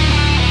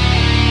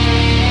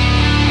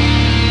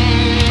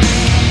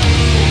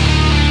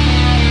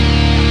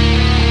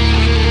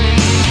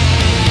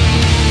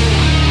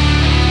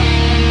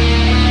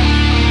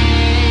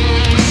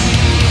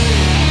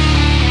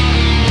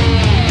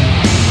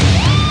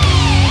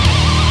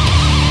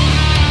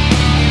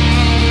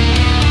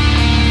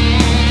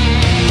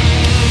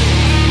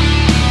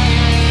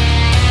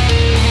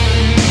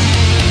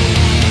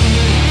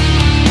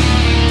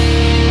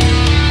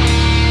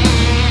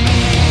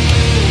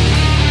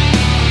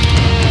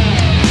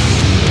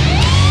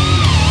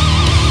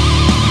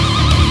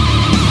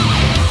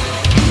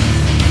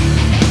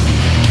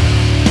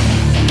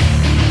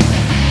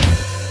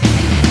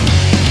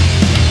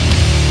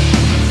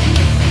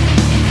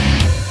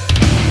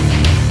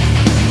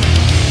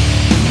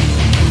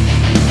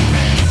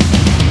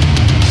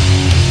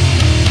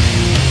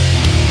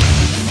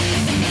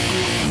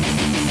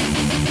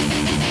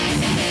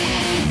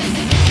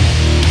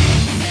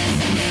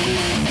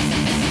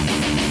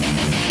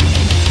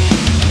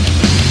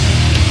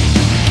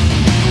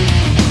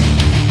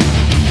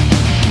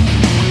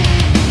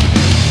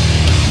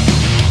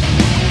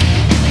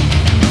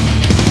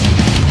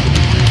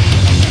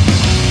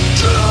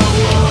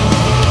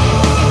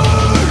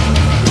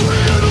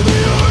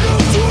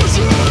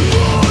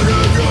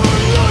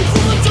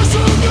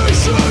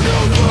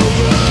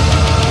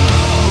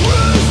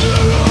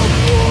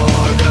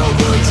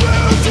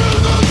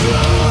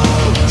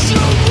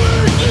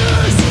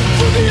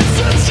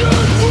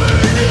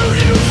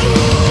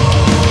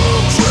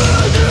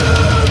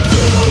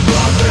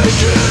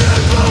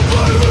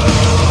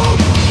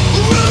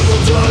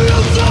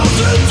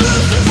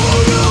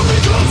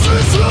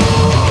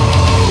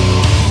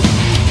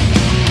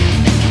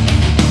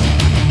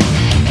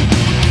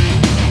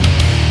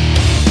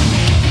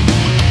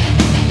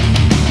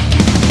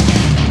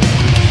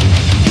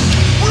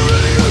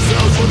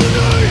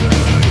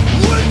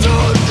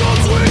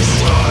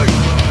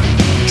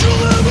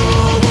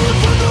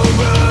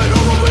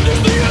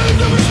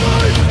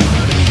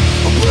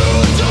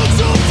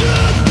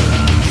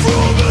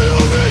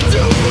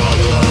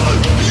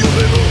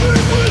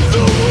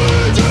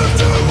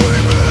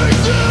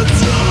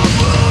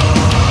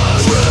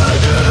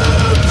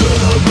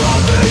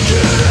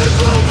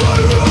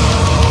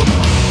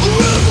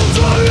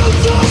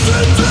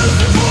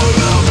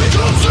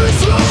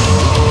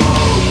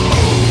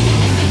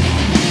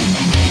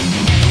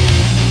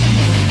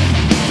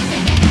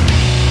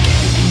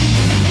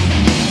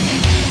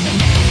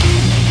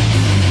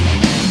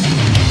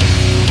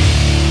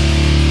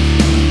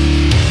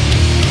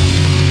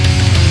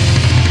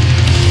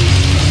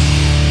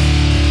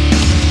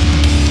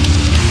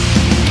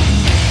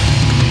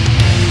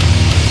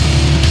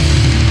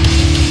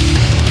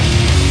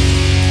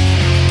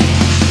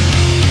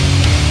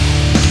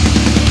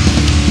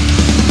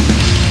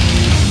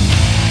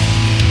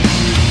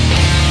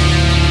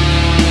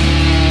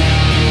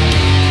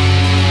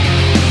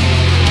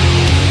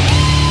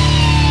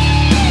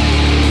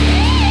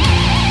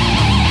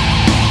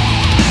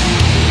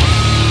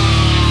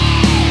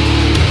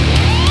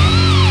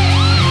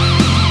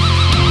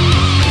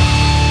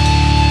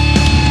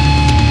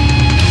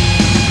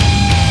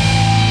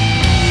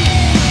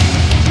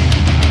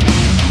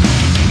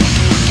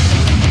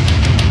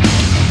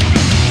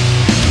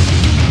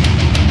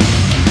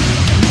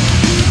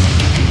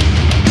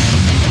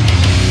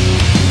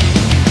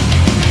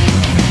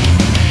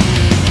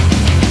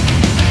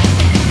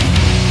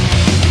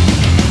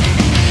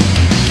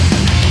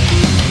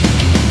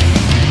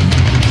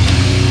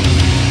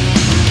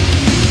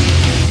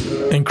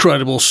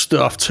 Incredible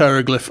stuff,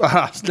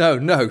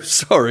 Pteroglyph.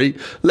 Sorry.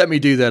 Let me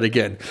do that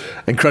again.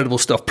 Incredible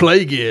stuff.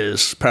 Plague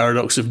Years,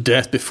 Paradox of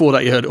Death. Before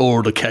that, you heard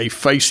Oral Decay,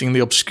 Facing the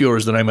Obscure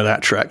is the name of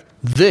that track.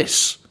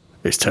 This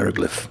is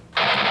Pteroglyph.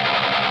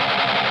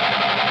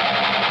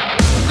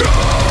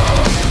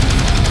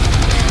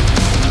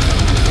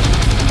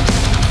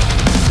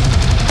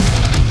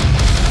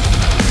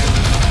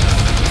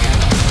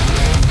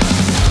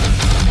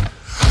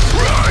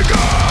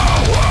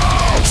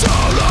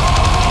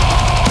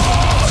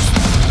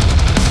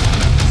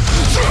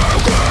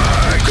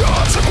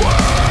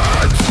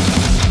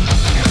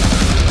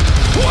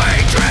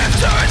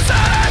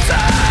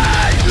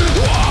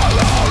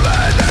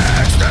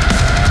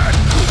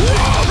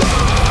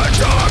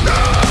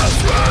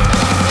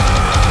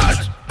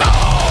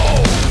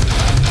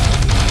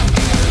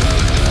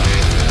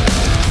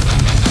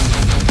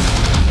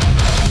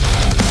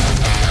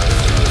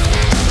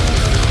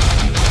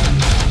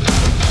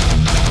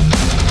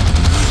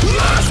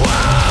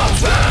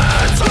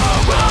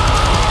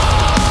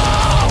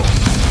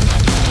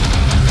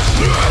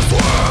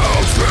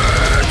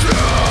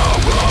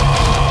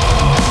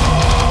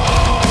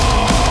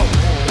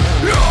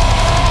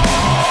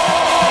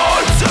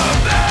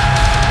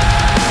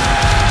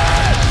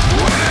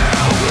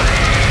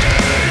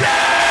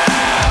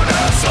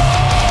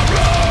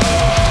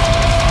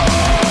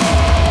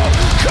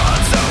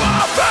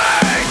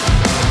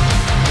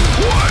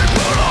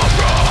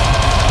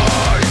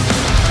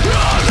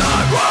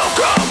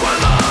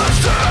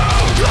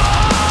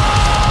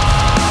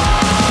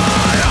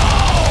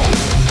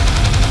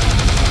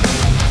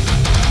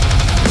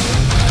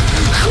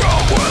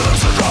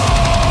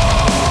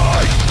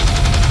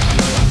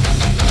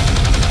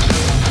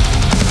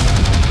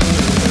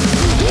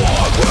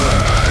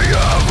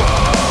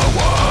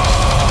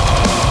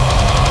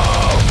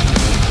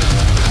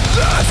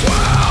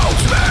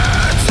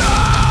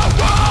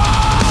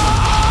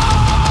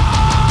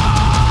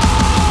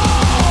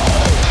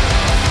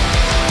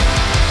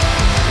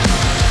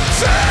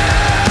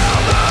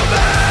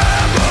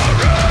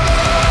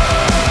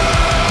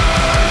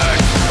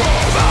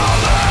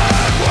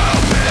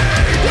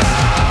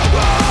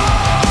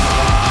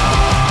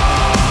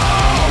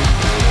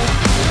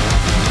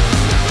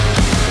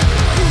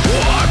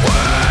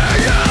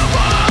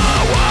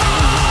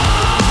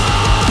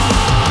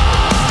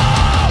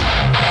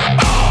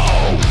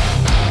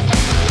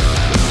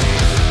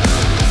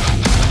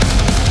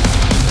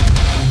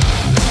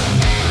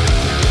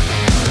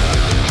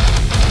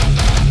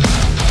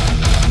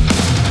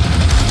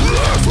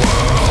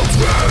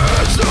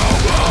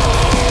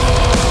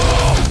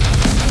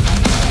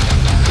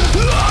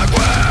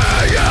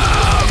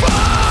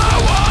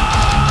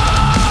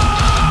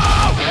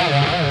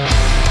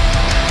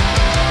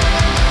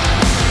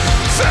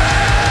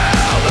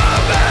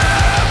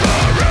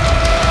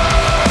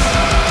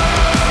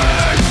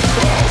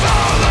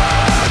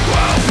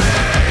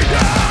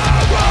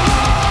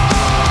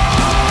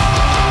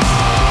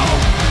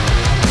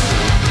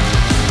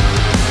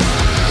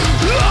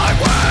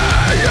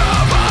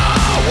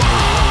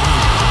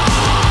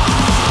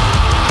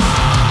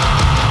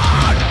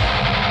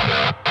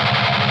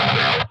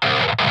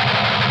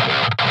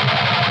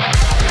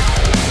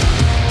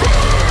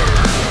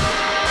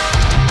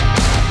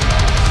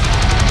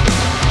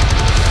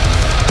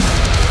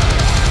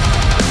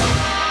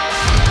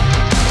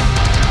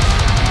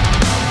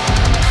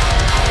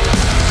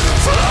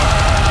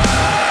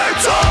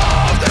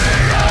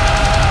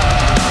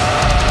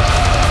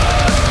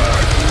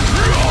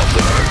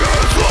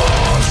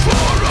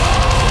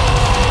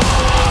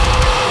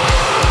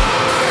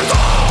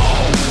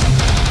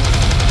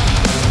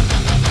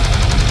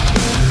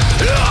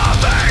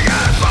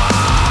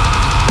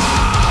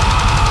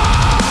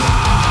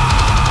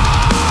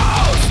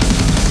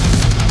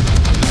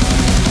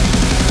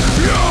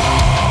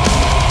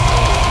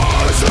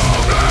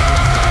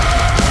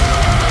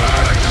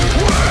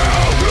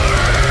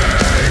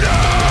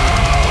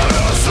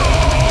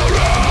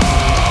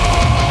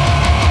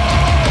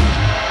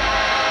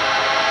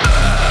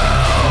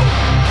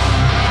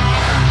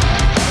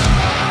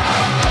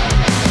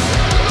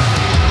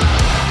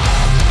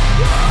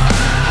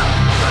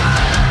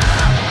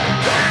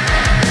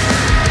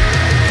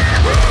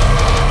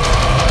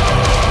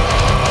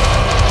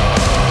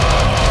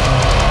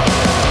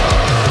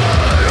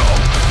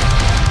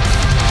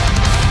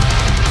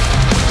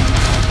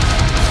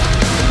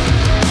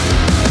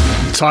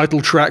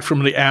 title track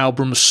from the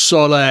album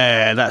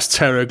Solaire. That's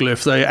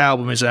Pteroglyph. The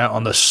album is out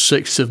on the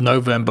 6th of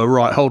November.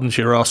 Right, hold on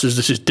to your asses.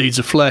 This is Deeds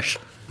of Flesh.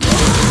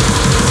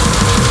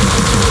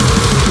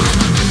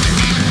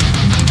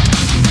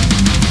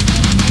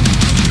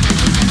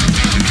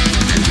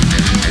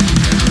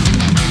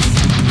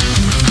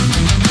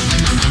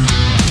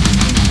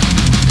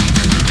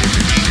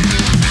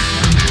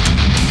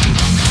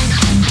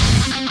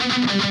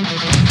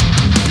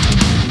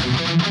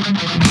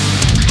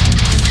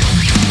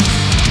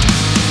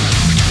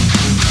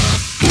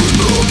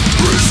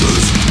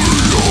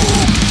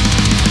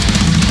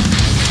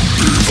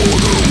 Before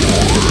the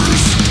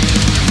wars,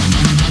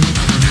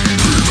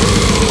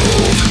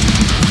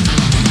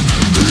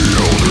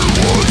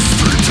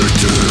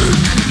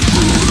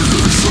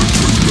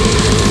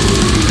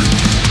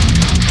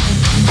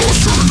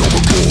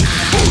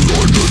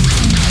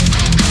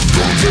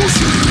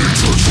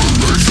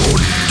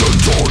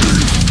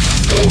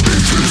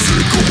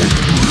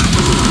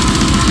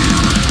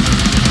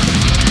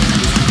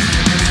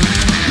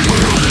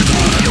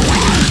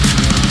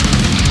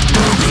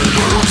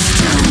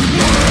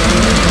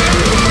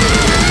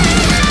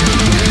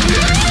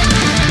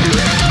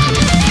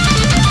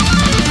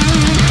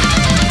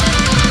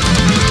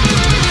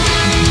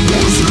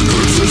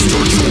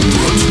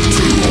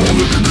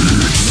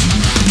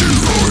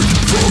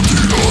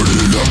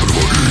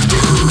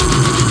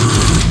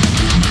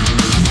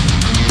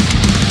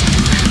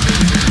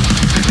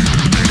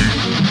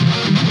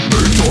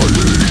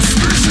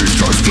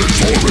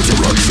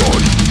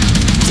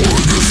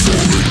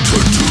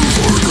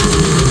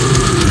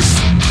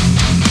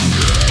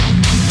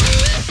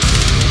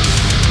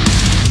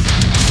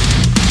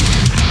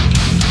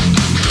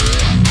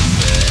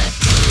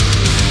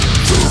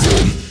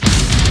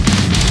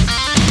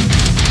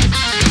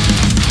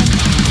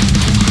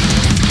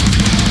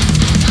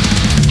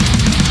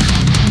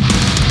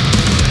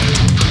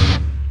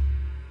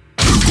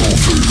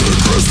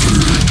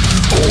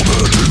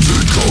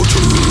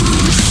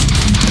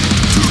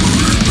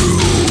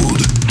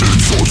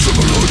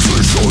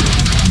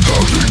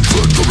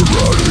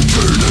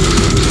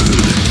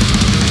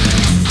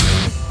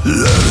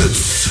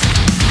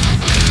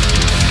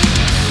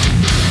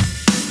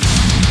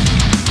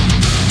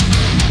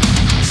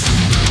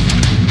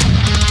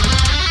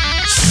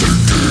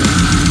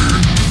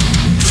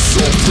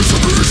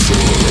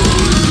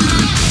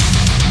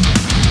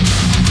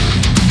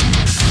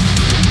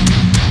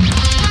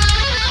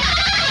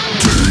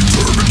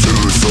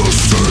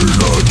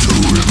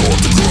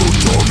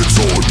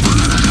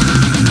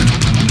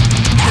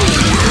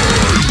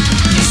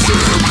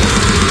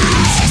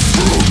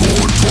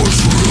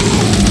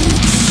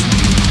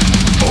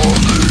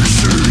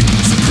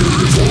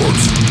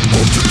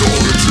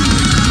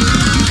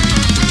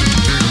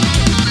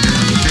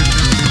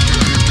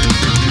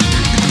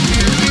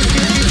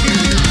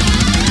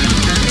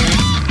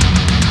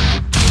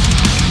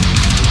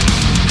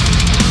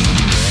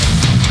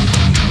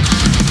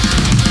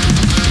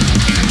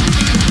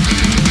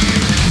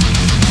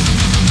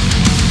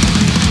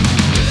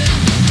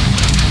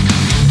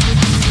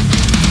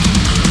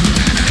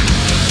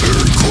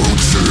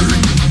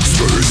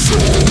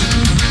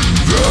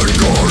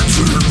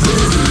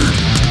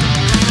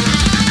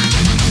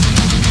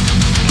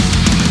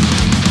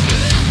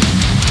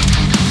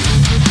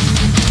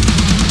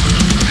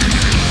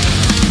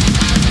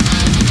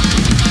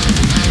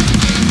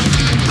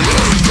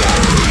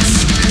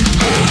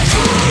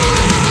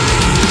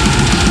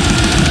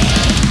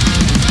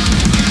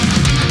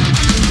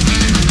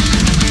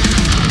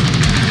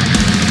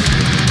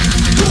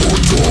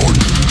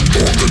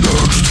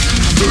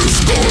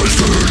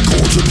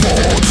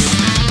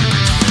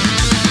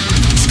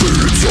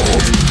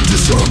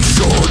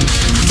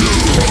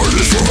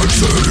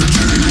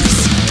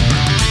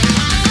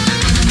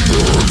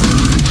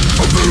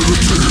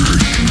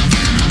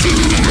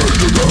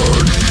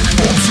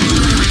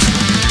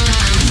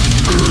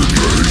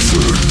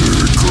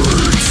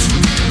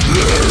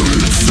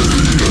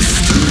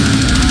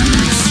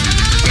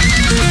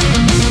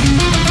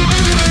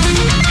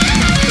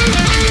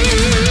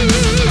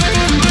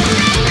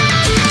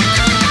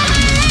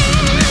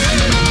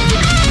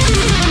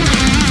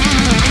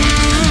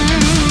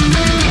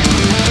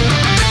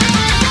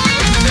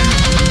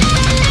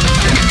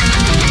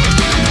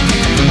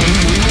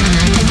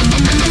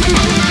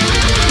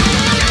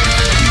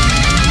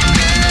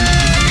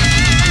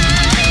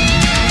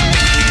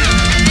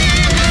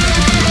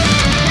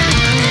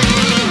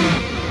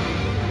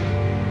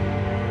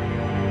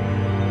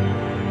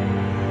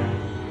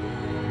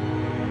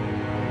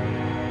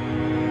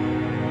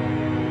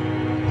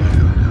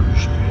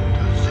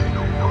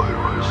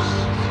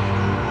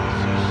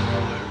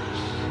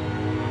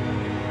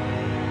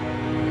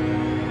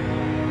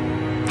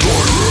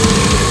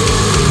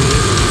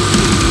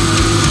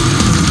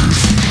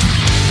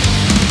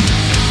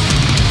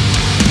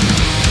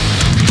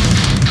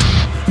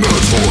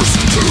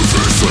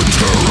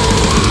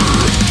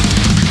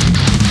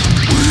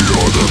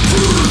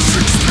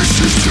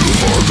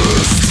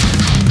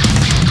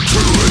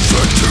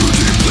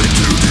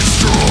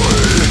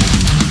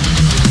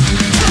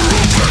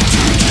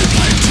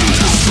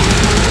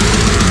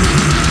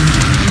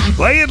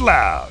 it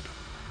loud.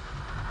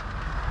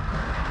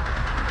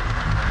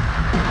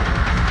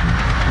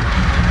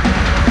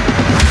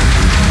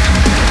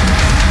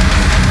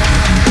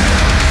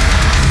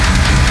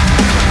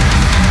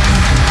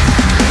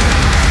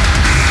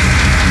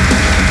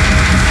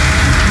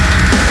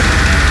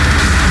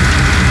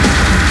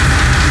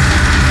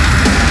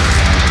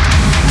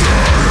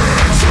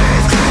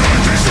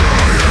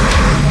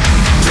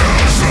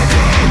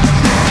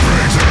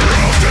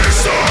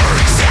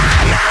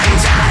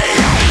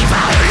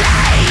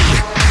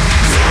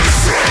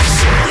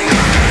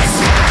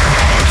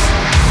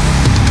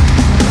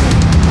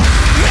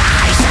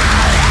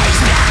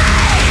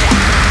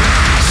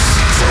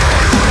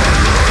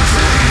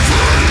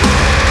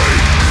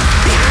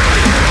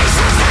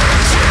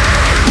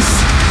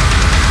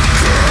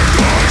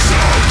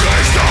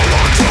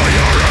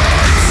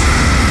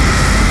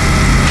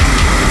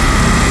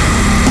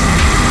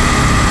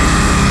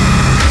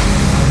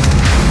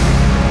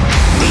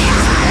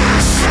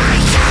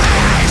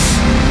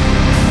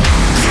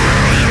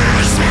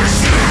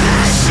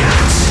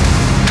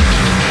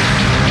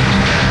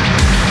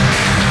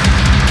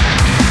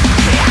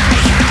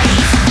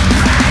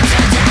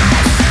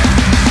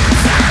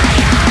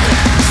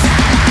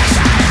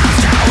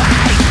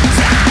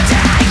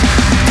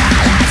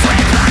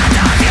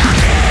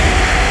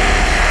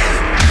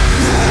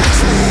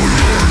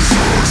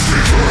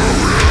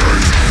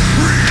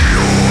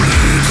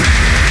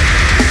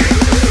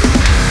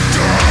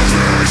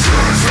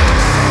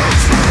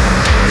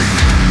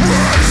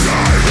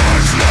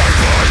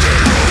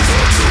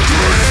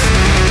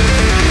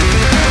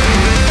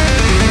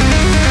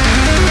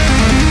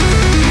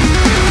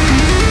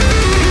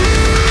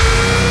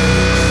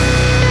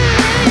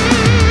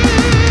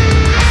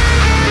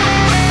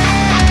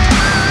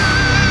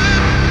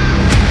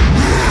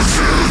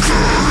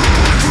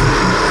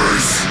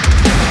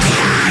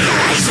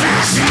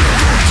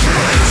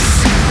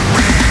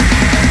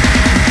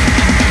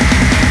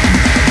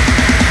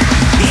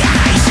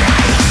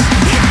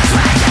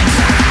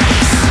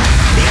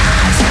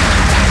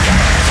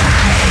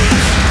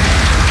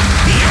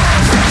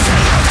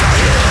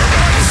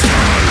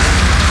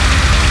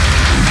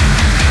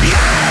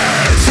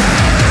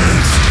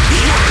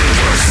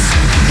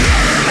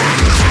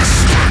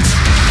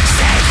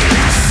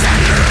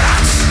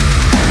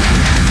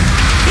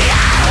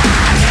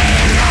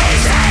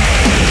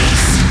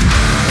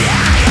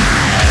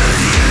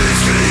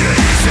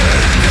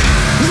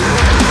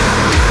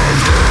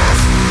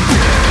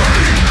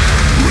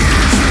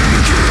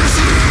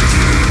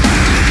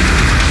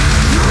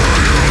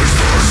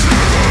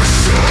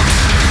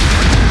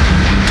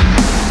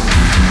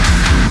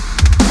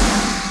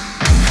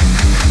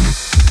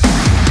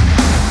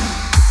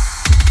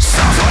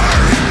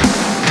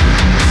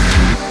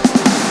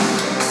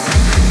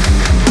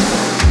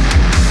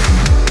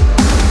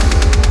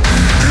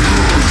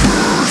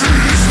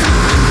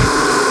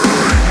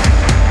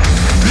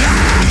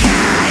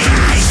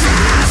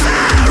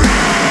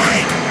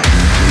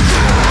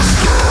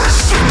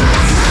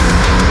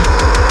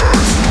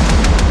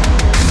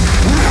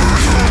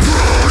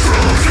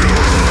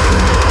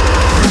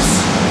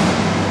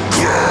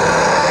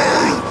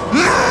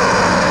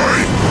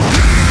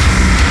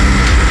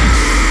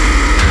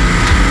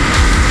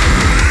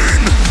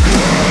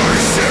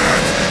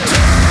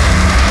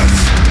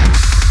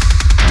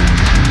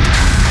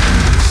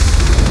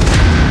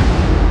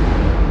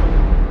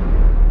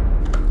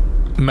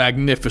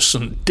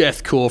 Magnificent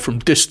deathcore from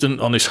Distant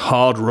on this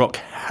hard rock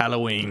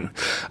Halloween.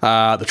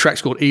 The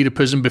track's called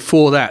Oedipus.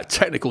 Before that,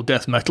 technical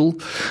death metal.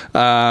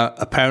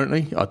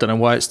 Apparently, I don't know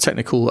why it's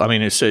technical. I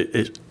mean,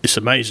 it's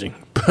amazing.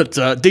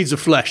 But Deeds of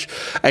Flesh,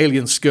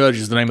 Alien Scourge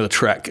is the name of the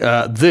track.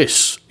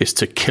 This is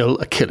To Kill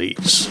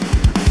Achilles.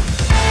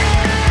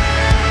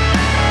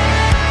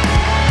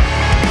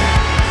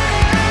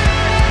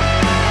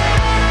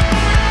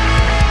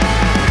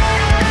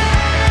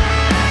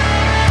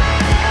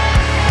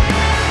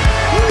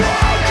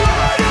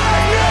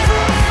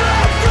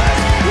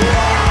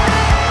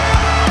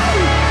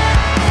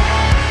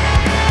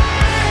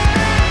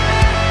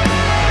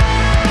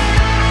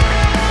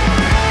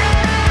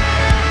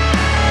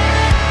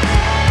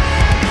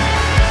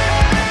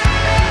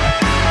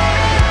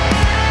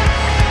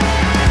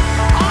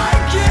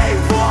 I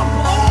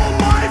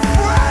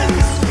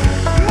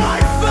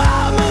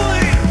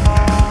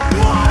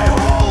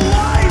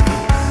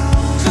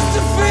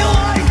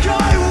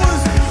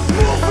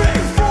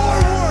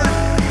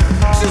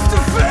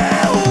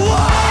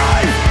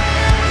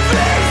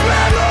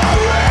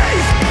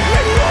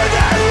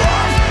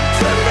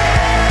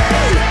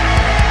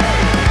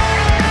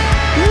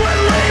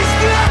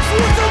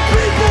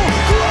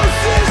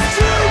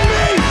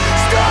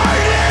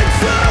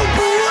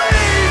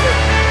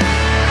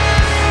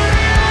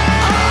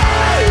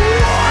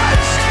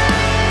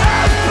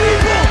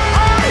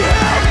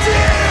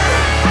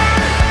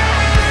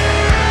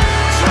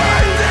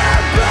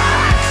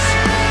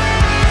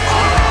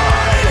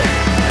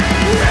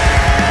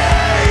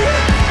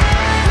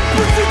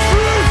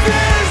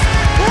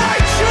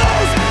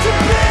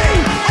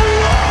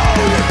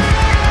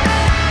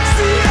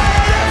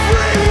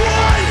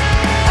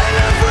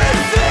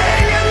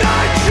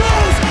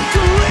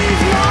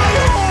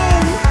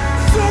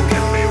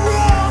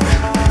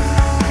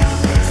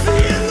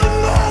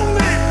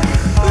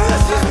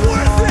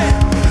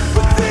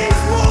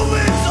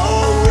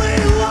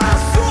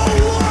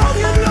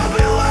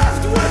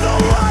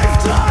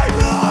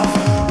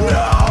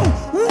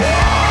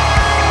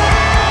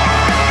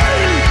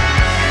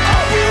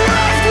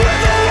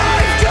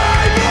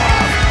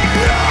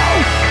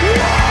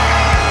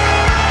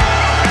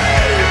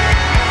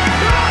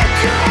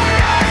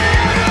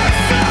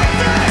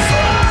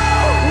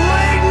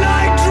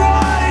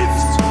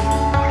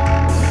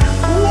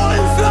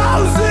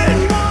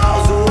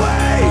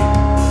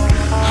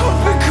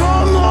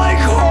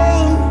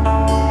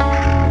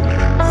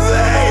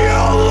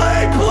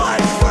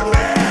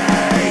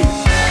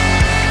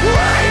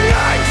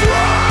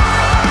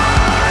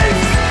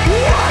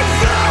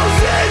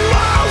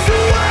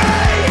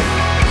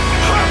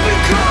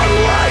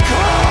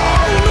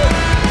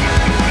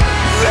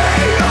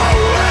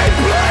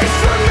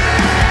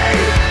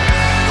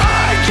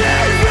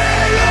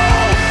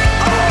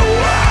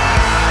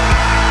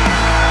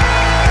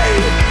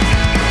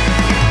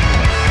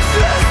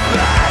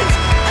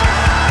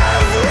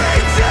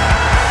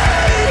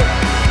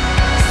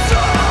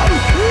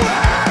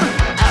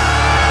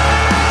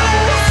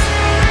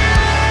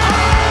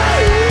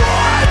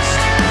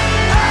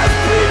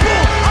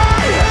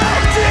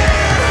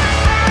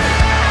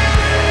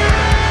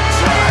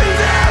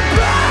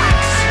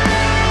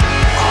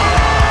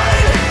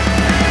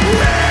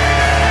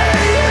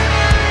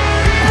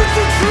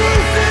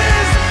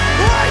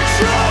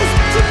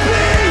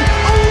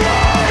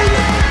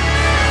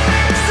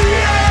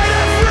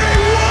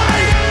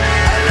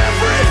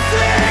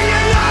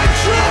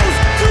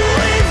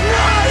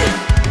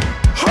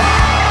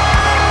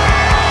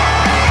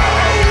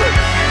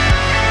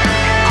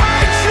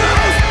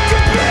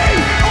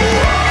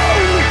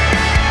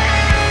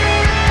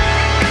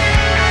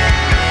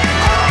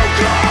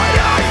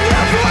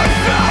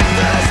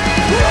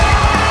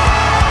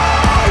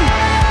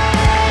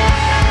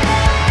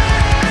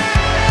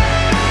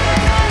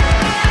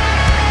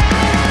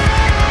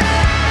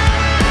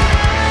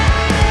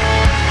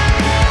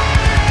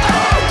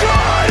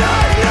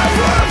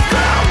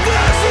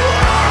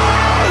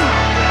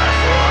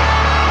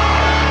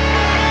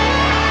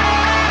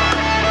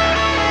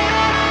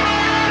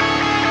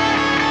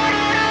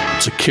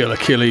to Kill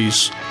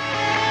Achilles.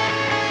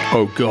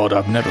 Oh God,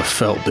 I've never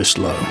felt this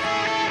low.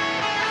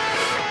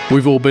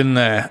 We've all been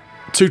there.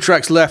 2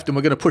 tracks left, and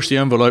we're going to push the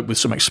envelope with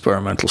some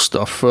experimental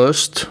stuff.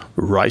 First,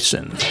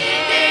 Ricin.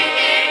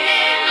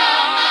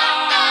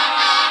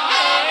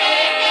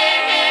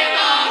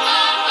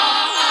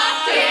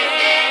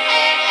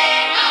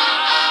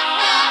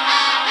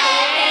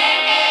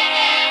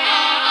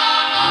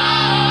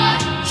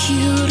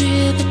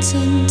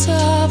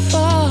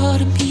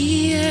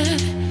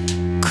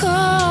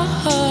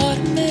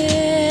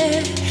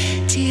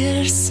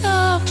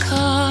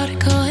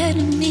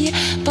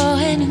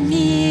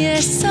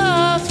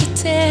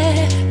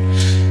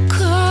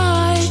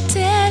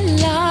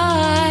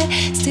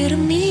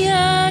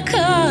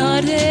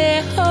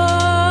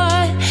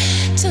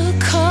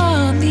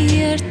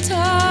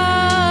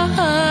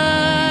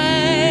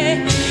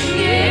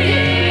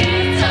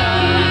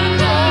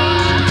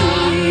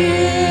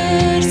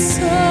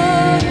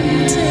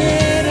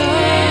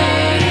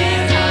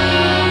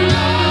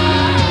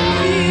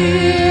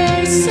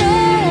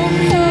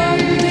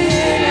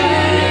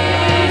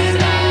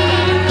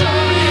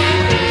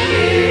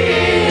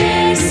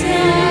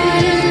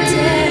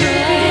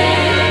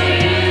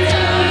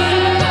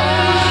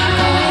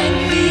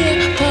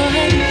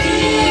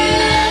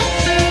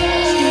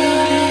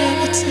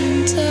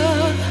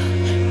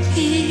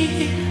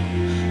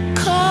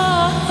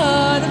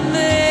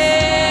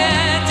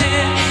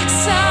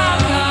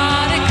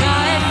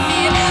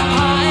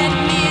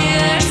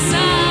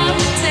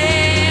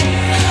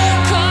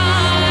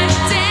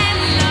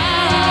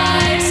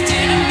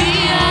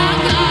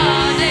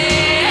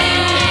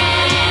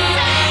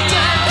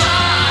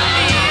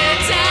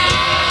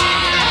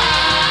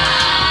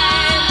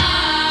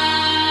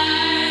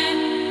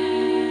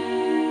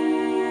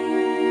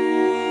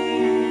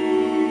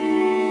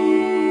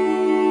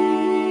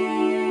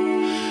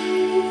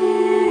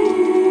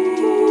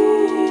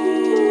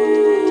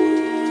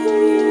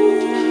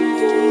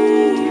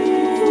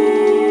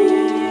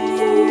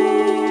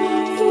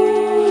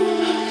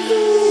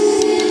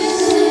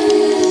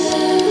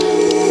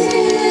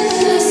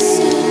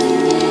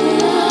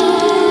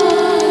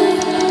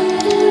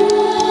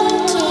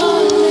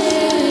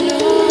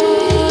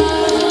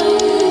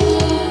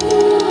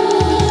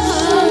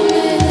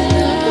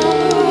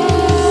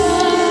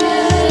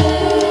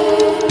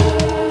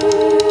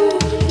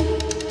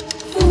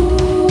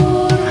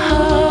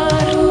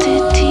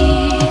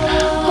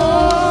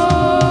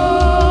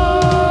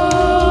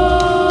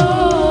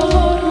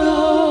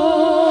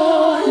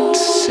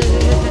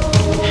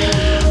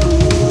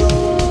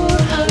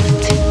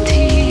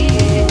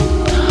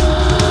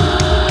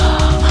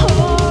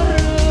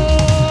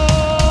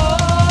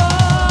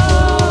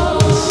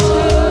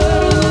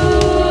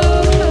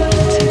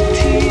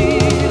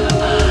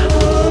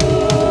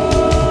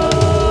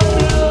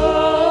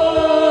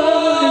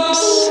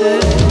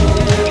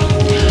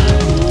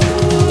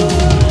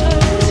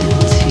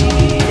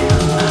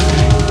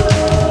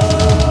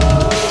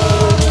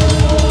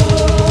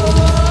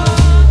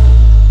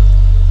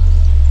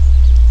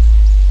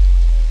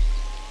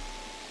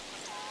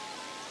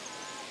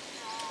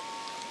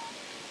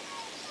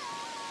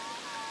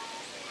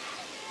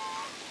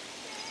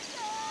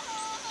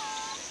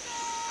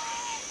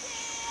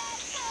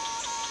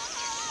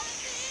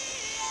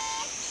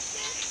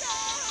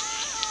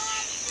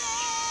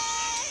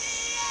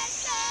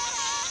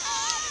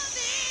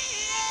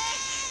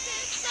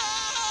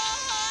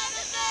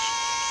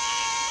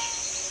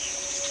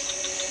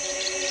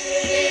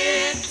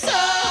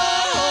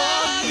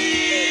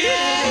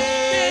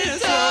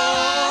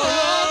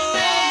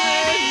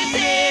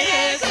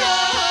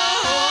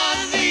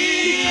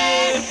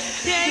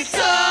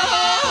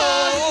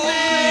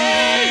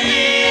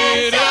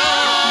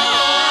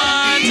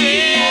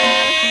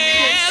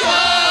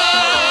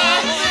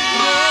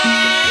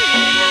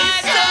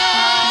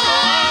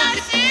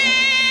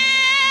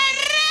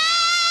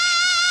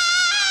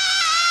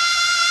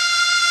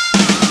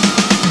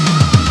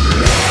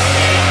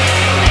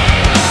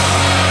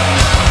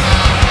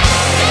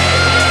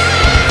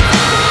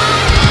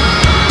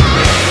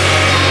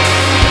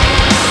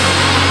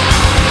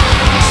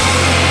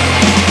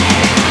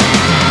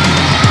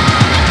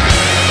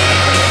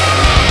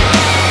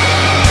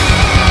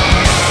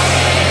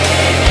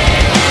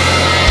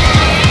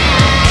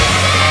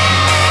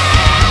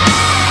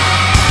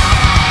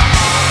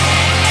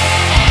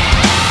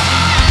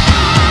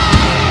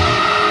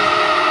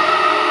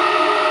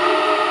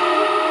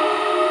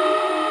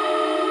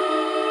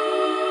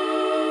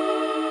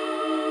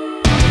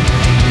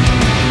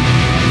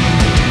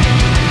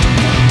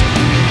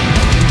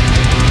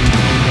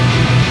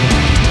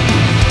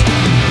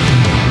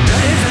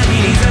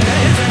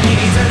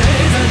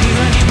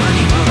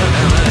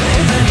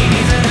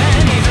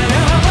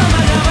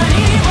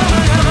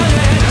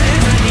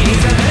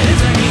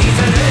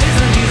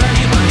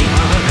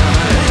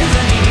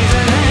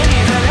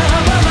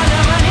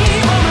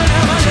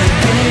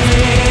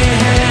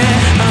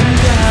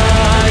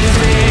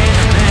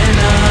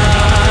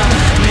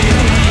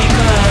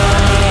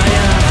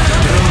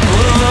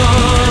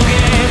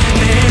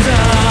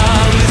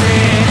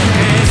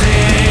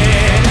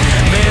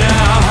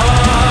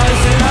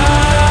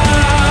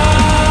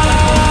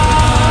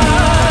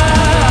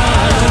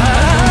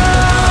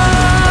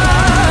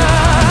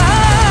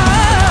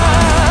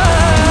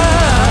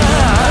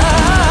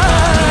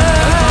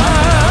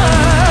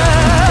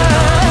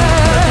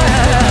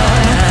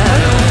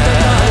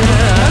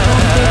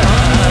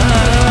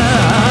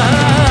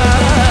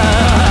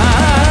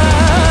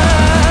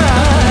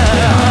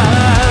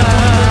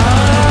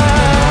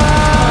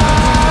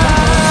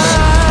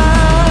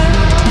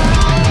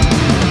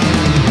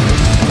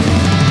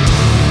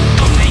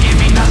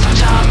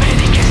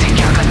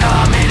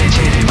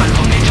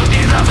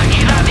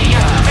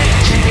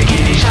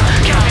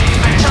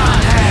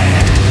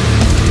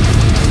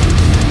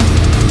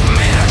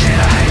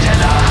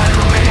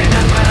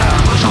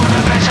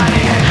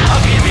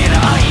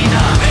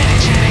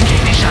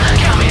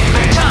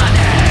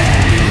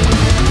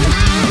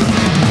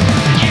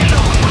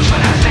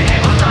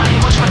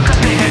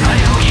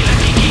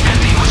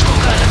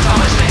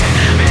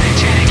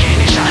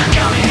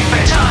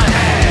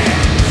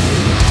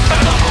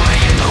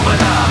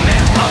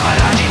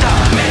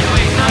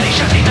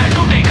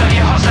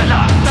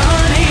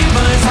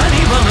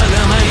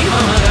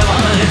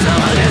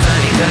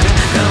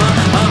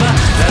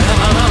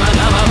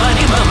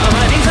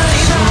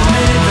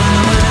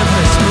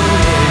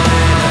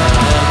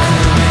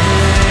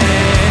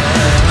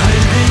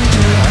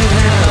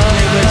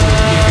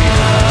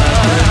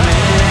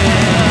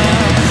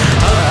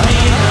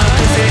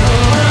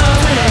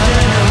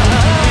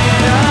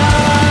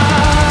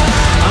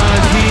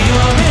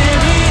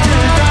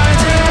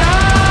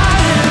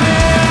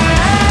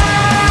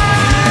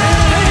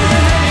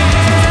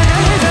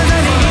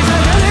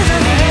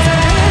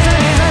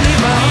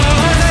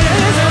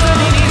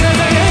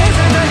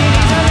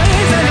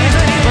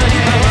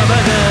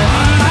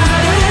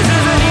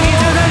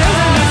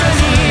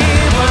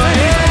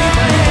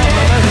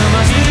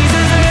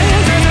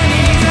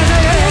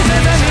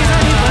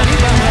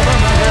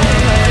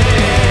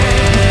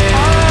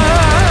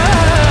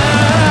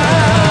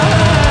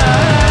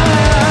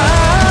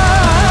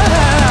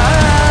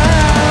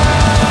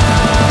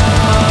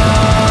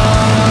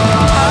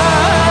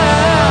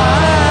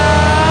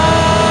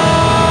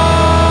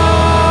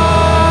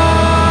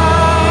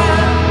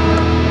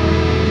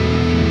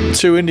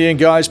 two Indian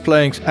guys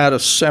playing out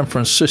of San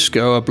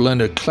Francisco, a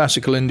blend of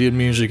classical Indian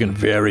music and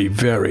very,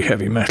 very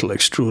heavy metal,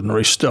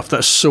 extraordinary stuff.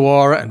 That's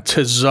Suara, and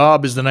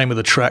Tezab is the name of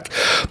the track.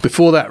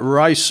 Before that,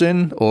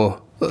 Raisin,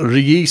 or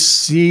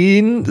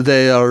Raisin,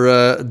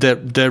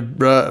 they're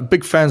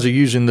big fans of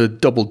using the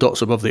double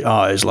dots above the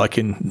I's, like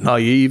in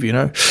Naive, you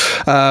know.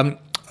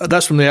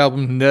 That's from the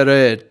album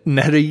Nereid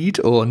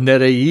or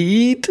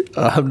Nereid.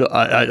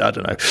 I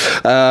don't know.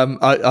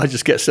 I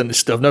just get sent this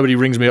stuff. Nobody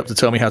rings me up to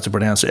tell me how to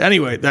pronounce it.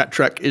 Anyway, that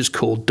track is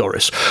called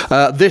Doris.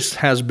 This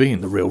has been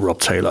the Real Rob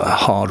Taylor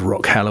Hard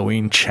Rock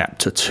Halloween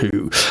Chapter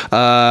 2.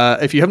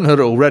 If you haven't heard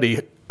it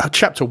already,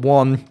 Chapter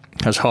 1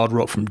 has hard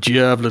rock from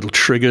Djerv, Little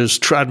Triggers,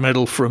 trad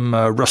metal from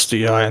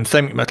Rusty Eye,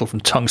 anthemic metal from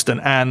Tungsten,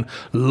 and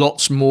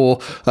lots more.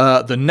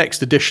 The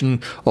next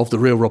edition of the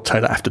Real Rob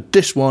Taylor after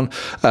this one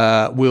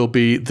will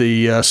be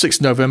the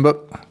 6th November.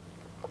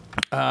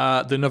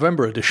 The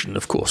November edition,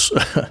 of course.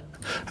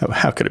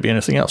 How could it be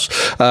anything else?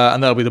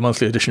 And that'll be the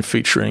monthly edition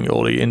featuring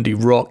all the indie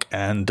rock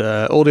and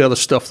all the other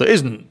stuff that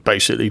isn't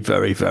basically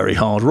very, very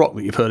hard rock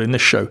that you've heard in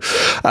this show.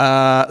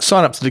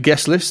 Sign up to the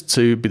guest list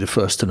to be the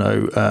first to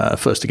know,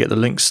 first to get the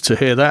links to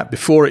hear that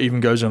before it even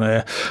goes on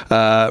air.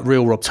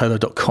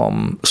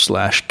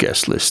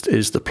 realrobtaylor.com/guest list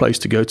is the place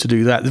to go to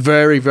do that.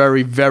 Very,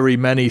 very, very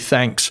many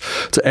thanks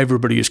to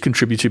everybody who's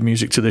contributed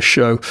music to this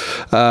show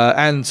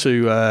and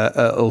to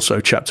also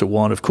Chapter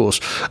 1, of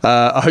course.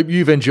 I hope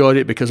you've enjoyed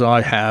it, because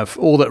I have.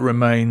 All that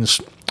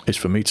remains is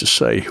for me to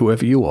say,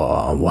 whoever you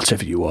are,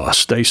 whatever you are,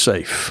 stay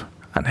safe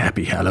and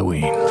happy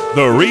Halloween.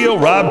 The Real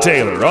Rob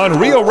Taylor on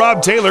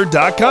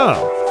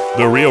RealRobTaylor.com.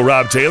 The Real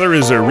Rob Taylor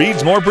is a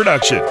Reads More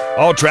production.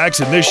 All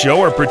tracks in this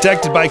show are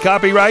protected by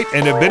copyright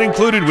and have been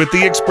included with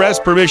the express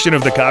permission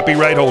of the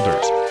copyright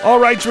holders. All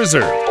rights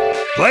reserved.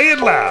 Play it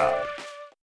loud.